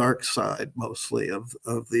the dark side, mostly of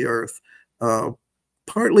the Earth,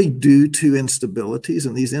 partly due to instabilities,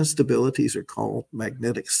 and these instabilities are called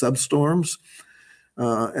magnetic substorms,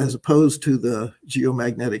 as opposed to the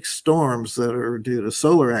geomagnetic storms that are due to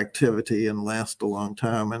solar activity and last a long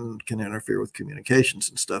time and can interfere with communications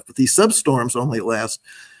and stuff. But these substorms only last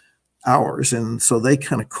hours, and so they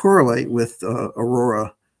kind of correlate with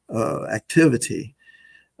aurora activity.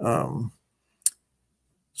 So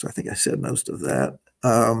I think I said most of that.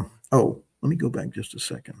 Oh, let me go back just a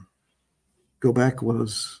second. Go back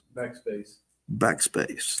was Backspace.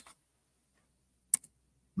 Backspace.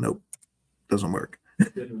 Nope, doesn't work.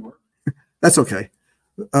 Didn't work. That's okay.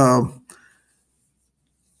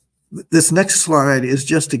 This next slide is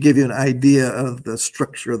just to give you an idea of the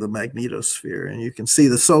structure of the magnetosphere. And you can see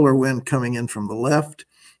the solar wind coming in from the left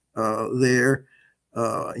there.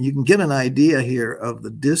 You can get an idea here of the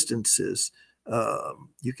distances.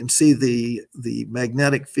 You can see the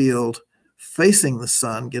magnetic field facing the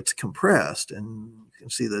sun gets compressed, and you can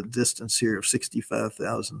see the distance here of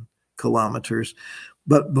 65,000 kilometers.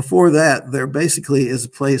 But before that, there basically is a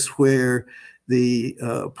place where the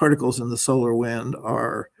particles in the solar wind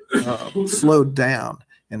are slowed down,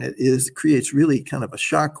 and it creates really kind of a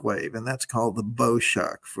shock wave, and that's called the bow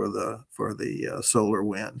shock for the solar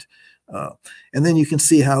wind. And then you can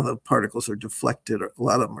see how the particles are deflected. A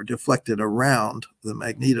lot of them are deflected around the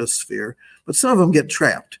magnetosphere, but some of them get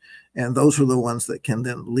trapped, and those are the ones that can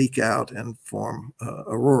then leak out and form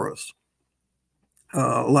auroras.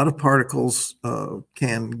 A lot of particles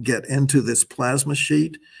can get into this plasma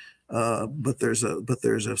sheet, but there's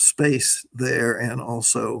a space there and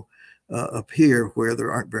also up here where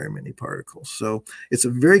there aren't very many particles. So it's a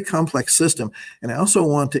very complex system. And I also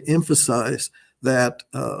want to emphasize that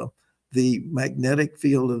the magnetic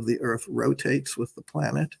field of the Earth rotates with the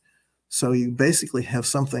planet. So you basically have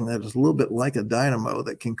something that is a little bit like a dynamo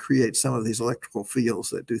that can create some of these electrical fields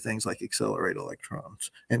that do things like accelerate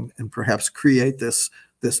electrons and perhaps create this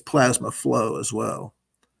plasma flow as well.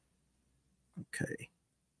 Okay,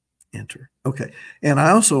 enter. Okay, and I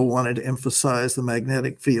also wanted to emphasize the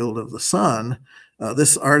magnetic field of the sun.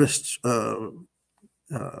 This artist's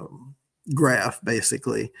graph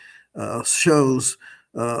basically shows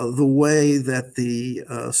the way that the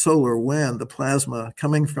solar wind, the plasma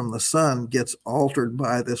coming from the sun, gets altered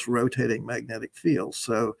by this rotating magnetic field.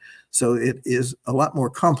 So it is a lot more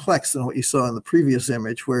complex than what you saw in the previous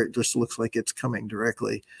image, where it just looks like it's coming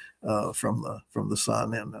directly from the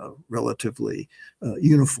sun in a relatively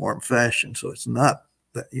uniform fashion. So it's not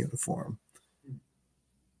that uniform.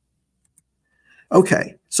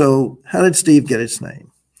 Okay, so how did Steve get its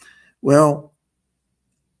name? Well,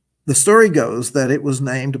 the story goes that it was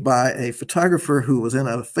named by a photographer who was in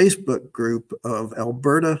a Facebook group of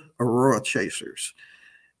Alberta aurora chasers.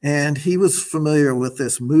 And he was familiar with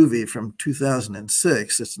this movie from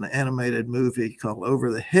 2006. It's an animated movie called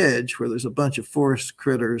Over the Hedge, where there's a bunch of forest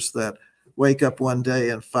critters that wake up one day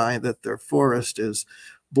and find that their forest is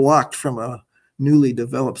blocked from a newly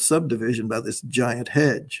developed subdivision by this giant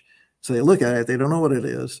hedge. So they look at it, they don't know what it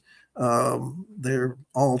is. They're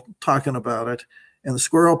all talking about it. And the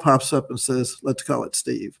squirrel pops up and says, let's call it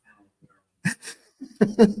Steve.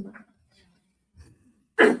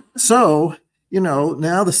 So,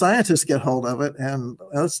 now the scientists get hold of it, and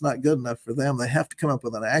that's not good enough for them. They have to come up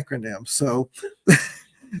with an acronym. So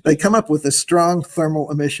they come up with a strong thermal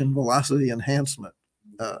emission velocity enhancement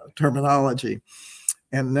terminology.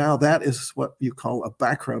 And now that is what you call a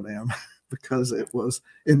backronym, because it was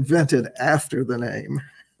invented after the name.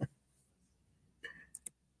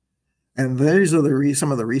 And these are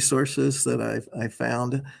some of the resources that I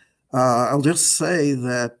found. I'll just say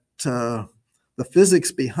that the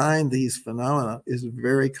physics behind these phenomena is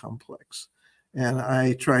very complex. And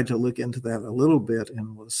I tried to look into that a little bit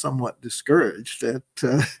and was somewhat discouraged at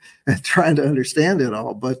trying to understand it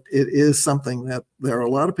all. But it is something that there are a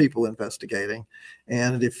lot of people investigating.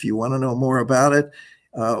 And if you want to know more about it,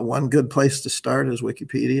 one good place to start is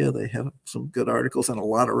Wikipedia. They have some good articles and a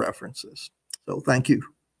lot of references. So thank you.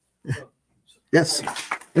 Yes. So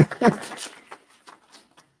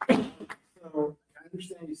I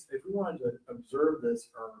understand if we wanted to observe this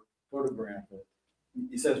or photograph it,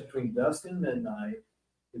 you said it's between dusk and midnight.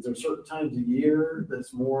 Is there certain times of year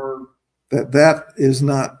that's more? That is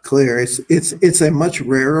not clear. It's a much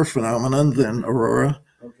rarer phenomenon than aurora.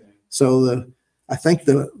 Okay. So I think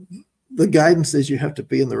the guidance is you have to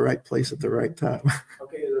be in the right place at the right time.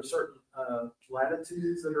 Okay. Are there certain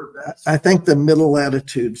latitudes that are best? I think the middle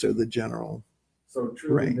latitudes are the general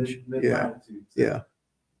range. Mid latitudes. Yeah.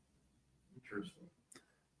 Interesting.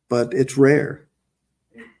 But it's rare.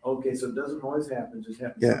 Okay, so it doesn't always happen. It just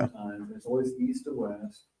happens sometimes. It's always east to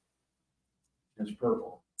west. It's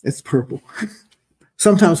purple. It's purple.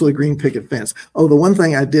 Sometimes with a green picket fence. Oh, the one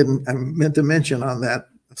thing I meant to mention on that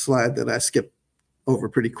slide that I skipped over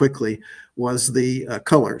pretty quickly was the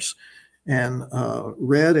colors. And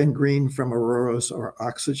red and green from auroras are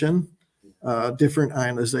oxygen, different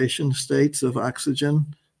ionization states of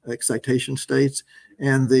oxygen, excitation states.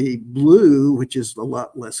 And the blue, which is a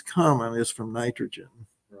lot less common, is from nitrogen.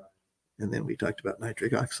 Right. And then we talked about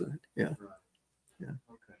nitric oxide. Yeah. Right. Yeah.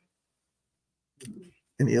 Okay.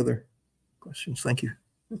 Any other questions? Thank you.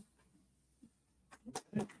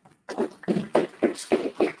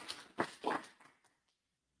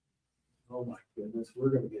 Oh my goodness, we're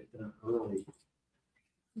going to get done early.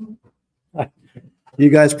 You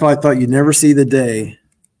guys probably thought you'd never see the day.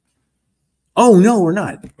 Oh, no, we're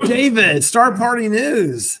not. David, Star Party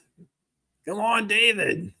News. Come on,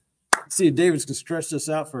 David. Let's see if David's going to stretch this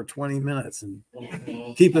out for 20 minutes and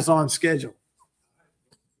keep us on schedule.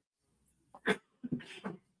 Yeah.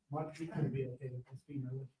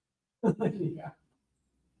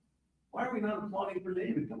 Why are we not applauding for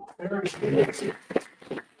David? Come on.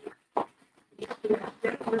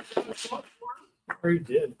 He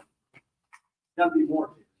did. Gotta be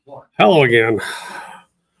more. Hello again.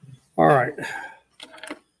 All right.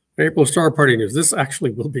 April Star Party News. This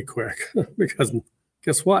actually will be quick because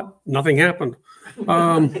guess what? Nothing happened.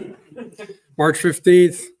 March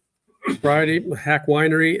 15th, Friday, Hack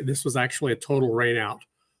Winery. This was actually a total rain out.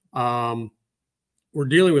 We're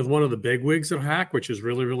dealing with one of the big wigs of Hack, which is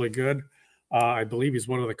really, really good. I believe he's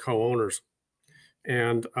one of the co-owners.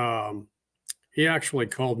 And he actually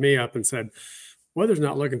called me up and said, weather's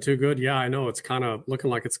not looking too good. Yeah, I know. It's kind of looking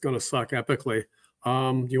like it's going to suck epically.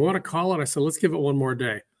 Do you want to call it? I said, let's give it one more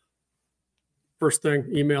day. First thing,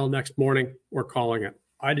 email next morning, we're calling it.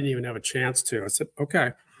 I didn't even have a chance to. I said,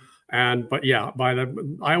 okay. But yeah,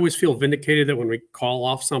 I always feel vindicated that when we call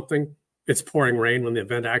off something, it's pouring rain. When the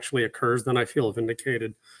event actually occurs, then I feel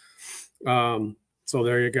vindicated. So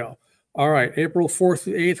there you go. All right, April 4th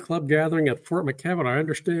to 8th, club gathering at Fort McKevitt. I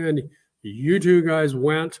understand you two guys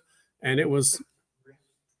went, and it was,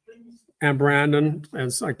 and Brandon,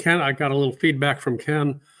 and so I got a little feedback from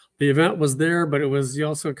Ken The event was there, but you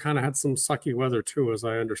also kind of had some sucky weather too, as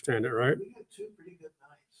I understand it, right? We had two pretty good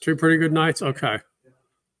nights. Two pretty good nights? Okay.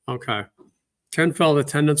 Okay. Tenfeld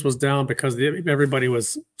attendance was down because everybody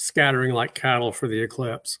was scattering like cattle for the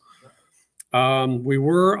eclipse. We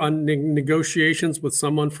were on negotiations with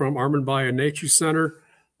someone from Armand Bayou Nature Center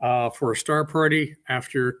for a star party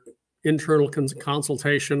after internal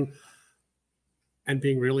consultation and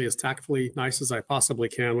being really as tactfully nice as I possibly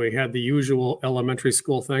can. We had the usual elementary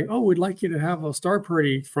school thing. Oh, we'd like you to have a star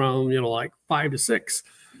party from, like 5 to 6.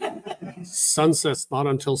 Sunset's not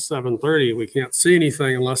until 7:30. We can't see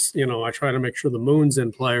anything unless, I try to make sure the moon's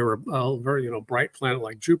in play or a very, bright planet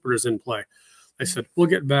like Jupiter's in play. I said, we'll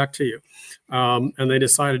get back to you. And they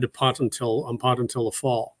decided to punt until the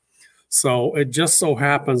fall. So it just so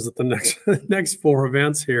happens that the next 4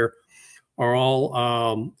 events here are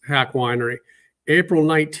all Hack Winery. April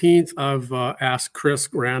 19th, I've asked Chris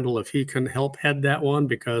Randall if he can help head that one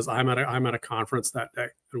because I'm at a conference that day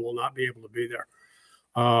and will not be able to be there.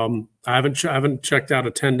 I haven't checked out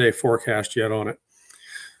a 10-day forecast yet on it.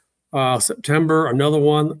 September, another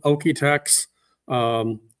one, Okie-Tex.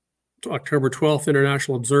 October 12th,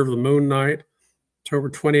 International Observe the Moon Night. October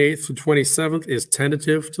 28th to 27th is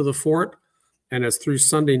tentative to the fort. And it's through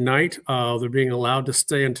Sunday night. They're being allowed to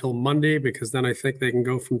stay until Monday because then I think they can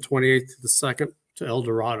go from 28th to the 2nd to El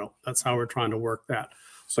Dorado. That's how we're trying to work that.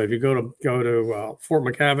 So if you go to Fort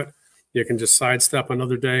McCavitt, you can just sidestep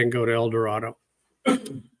another day and go to El Dorado.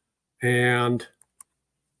 And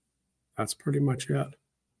that's pretty much it.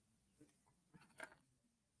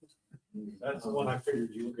 That's the one I figured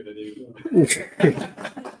you were going to do.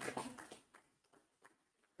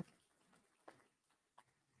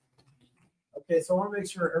 Okay, so I want to make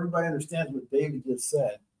sure everybody understands what David just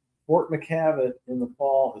said. Fort McCavitt in the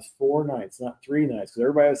fall is 4 nights, not 3 nights. Because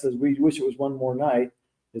everybody says we wish it was one more night.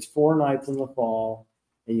 It's 4 nights in the fall,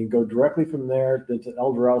 and you can go directly from there to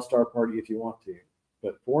El Dorado Star Party if you want to.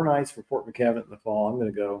 But 4 nights for Fort McCavitt in the fall. I'm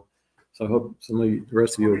going to go. So I hope the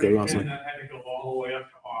rest of you will go also. And that had to go all the way up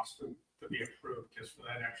to Austin to be approved just for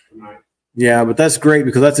that extra night. Yeah, but that's great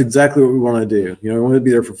because that's exactly what we want to do. We want to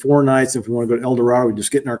be there for 4 nights. If we want to go to El Dorado, we just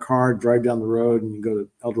get in our car, drive down the road, and you go to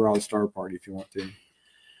El Dorado Star Party if you want to.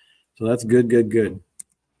 So that's good, good, good.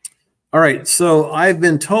 All right, so I've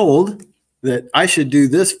been told that I should do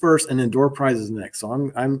this first and then door prizes next. So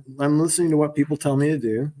I'm listening to what people tell me to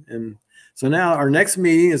do. And so now our next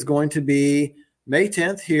meeting is going to be May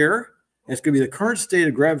 10th here. And it's going to be the current state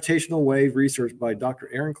of gravitational wave research by Dr.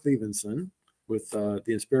 Aaron Clevenson with the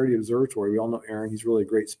Insperity Observatory. We all know Aaron. He's really a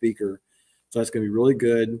great speaker. So that's going to be really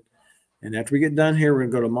good. And after we get done here, we're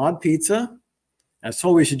going to go to Mod Pizza. I was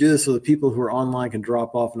told we should do this so the people who are online can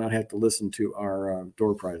drop off and not have to listen to our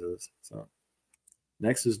door prizes. So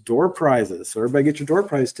next is door prizes. So everybody get your door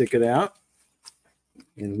prize ticket out.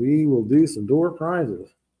 And we will do some door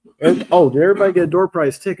prizes. Oh, did everybody get a door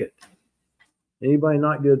prize ticket? Anybody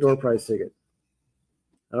not get a door prize ticket?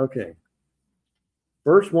 Okay.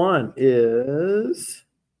 First one is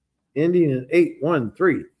ending in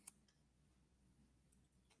 813.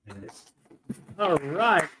 All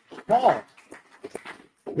right, Paul.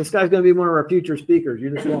 This guy's going to be one of our future speakers. You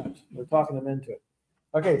just watch. We're talking him into it.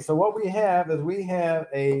 Okay, so what we have is we have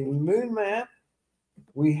a moon map.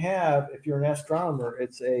 We have, if you're an astronomer,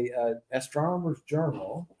 it's a astronomer's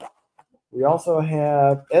journal. We also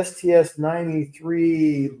have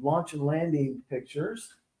STS-93 launch and landing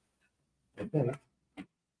pictures. Okay.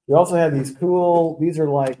 We also have these cool, these are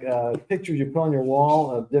like pictures you put on your wall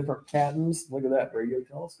of different patterns. Look at that radio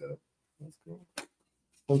telescope. That's cool.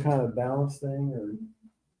 Some kind of balance thing, or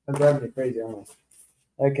I'm driving me crazy, aren't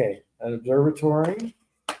I? Okay, an observatory.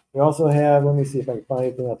 We also have, let me see if I can find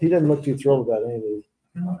anything else. He doesn't look too thrilled about any of these.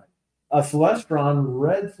 A Celestron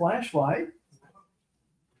red flashlight.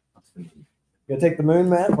 You gonna take the moon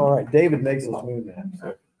map? All right, David makes his moon map.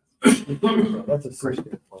 That's a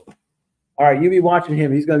secret. All right, you be watching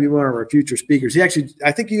him. He's going to be one of our future speakers. He actually,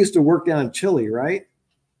 I think he used to work down in Chile, right?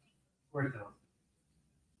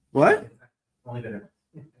 What?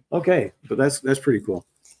 Okay, but that's pretty cool.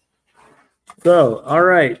 So, all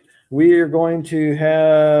right, we are going to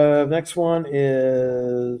have, next one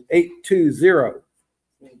is 820.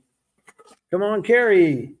 Come on,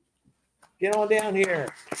 Carrie. Get on down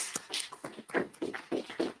here.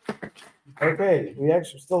 Okay, we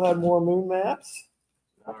actually still have more moon maps.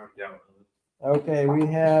 Okay, we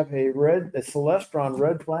have a Celestron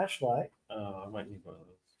red flashlight. I might need one of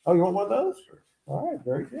those. Oh, you want one of those? Sure. All right,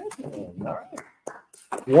 very good. All right.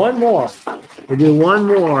 One more. We'll do one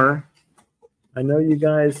more. I know you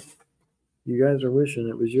guys are wishing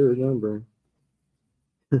it was your number.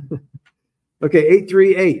 Okay,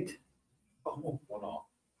 838. Oh, one off.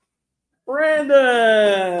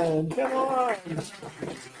 Brandon, come on.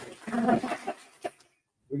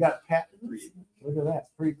 We got patents. Look at that.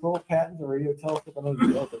 Pretty cool. Patents, a radio telescope. I know you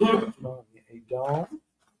built it. A dome.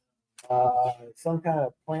 Some kind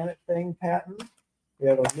of planet thing patent. We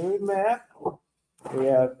have a moon map. We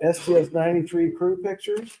have STS 93 crew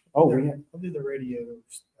pictures. Oh, we have. I'll do the radio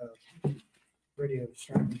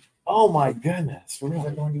astronomy. Oh my goodness. Is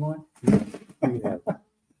that the one you want? Yeah.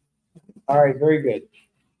 All right, very good.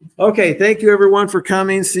 Okay, thank you everyone for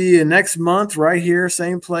coming. See you next month right here,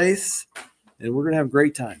 same place. And we're going to have a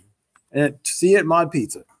great time. And see you at Mod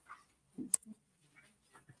Pizza.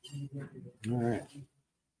 All right.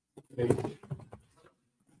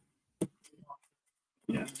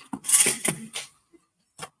 Yeah.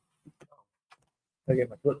 I get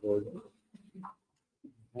my clipboard.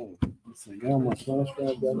 Oh, let's see. Got my flash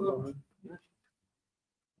drive done.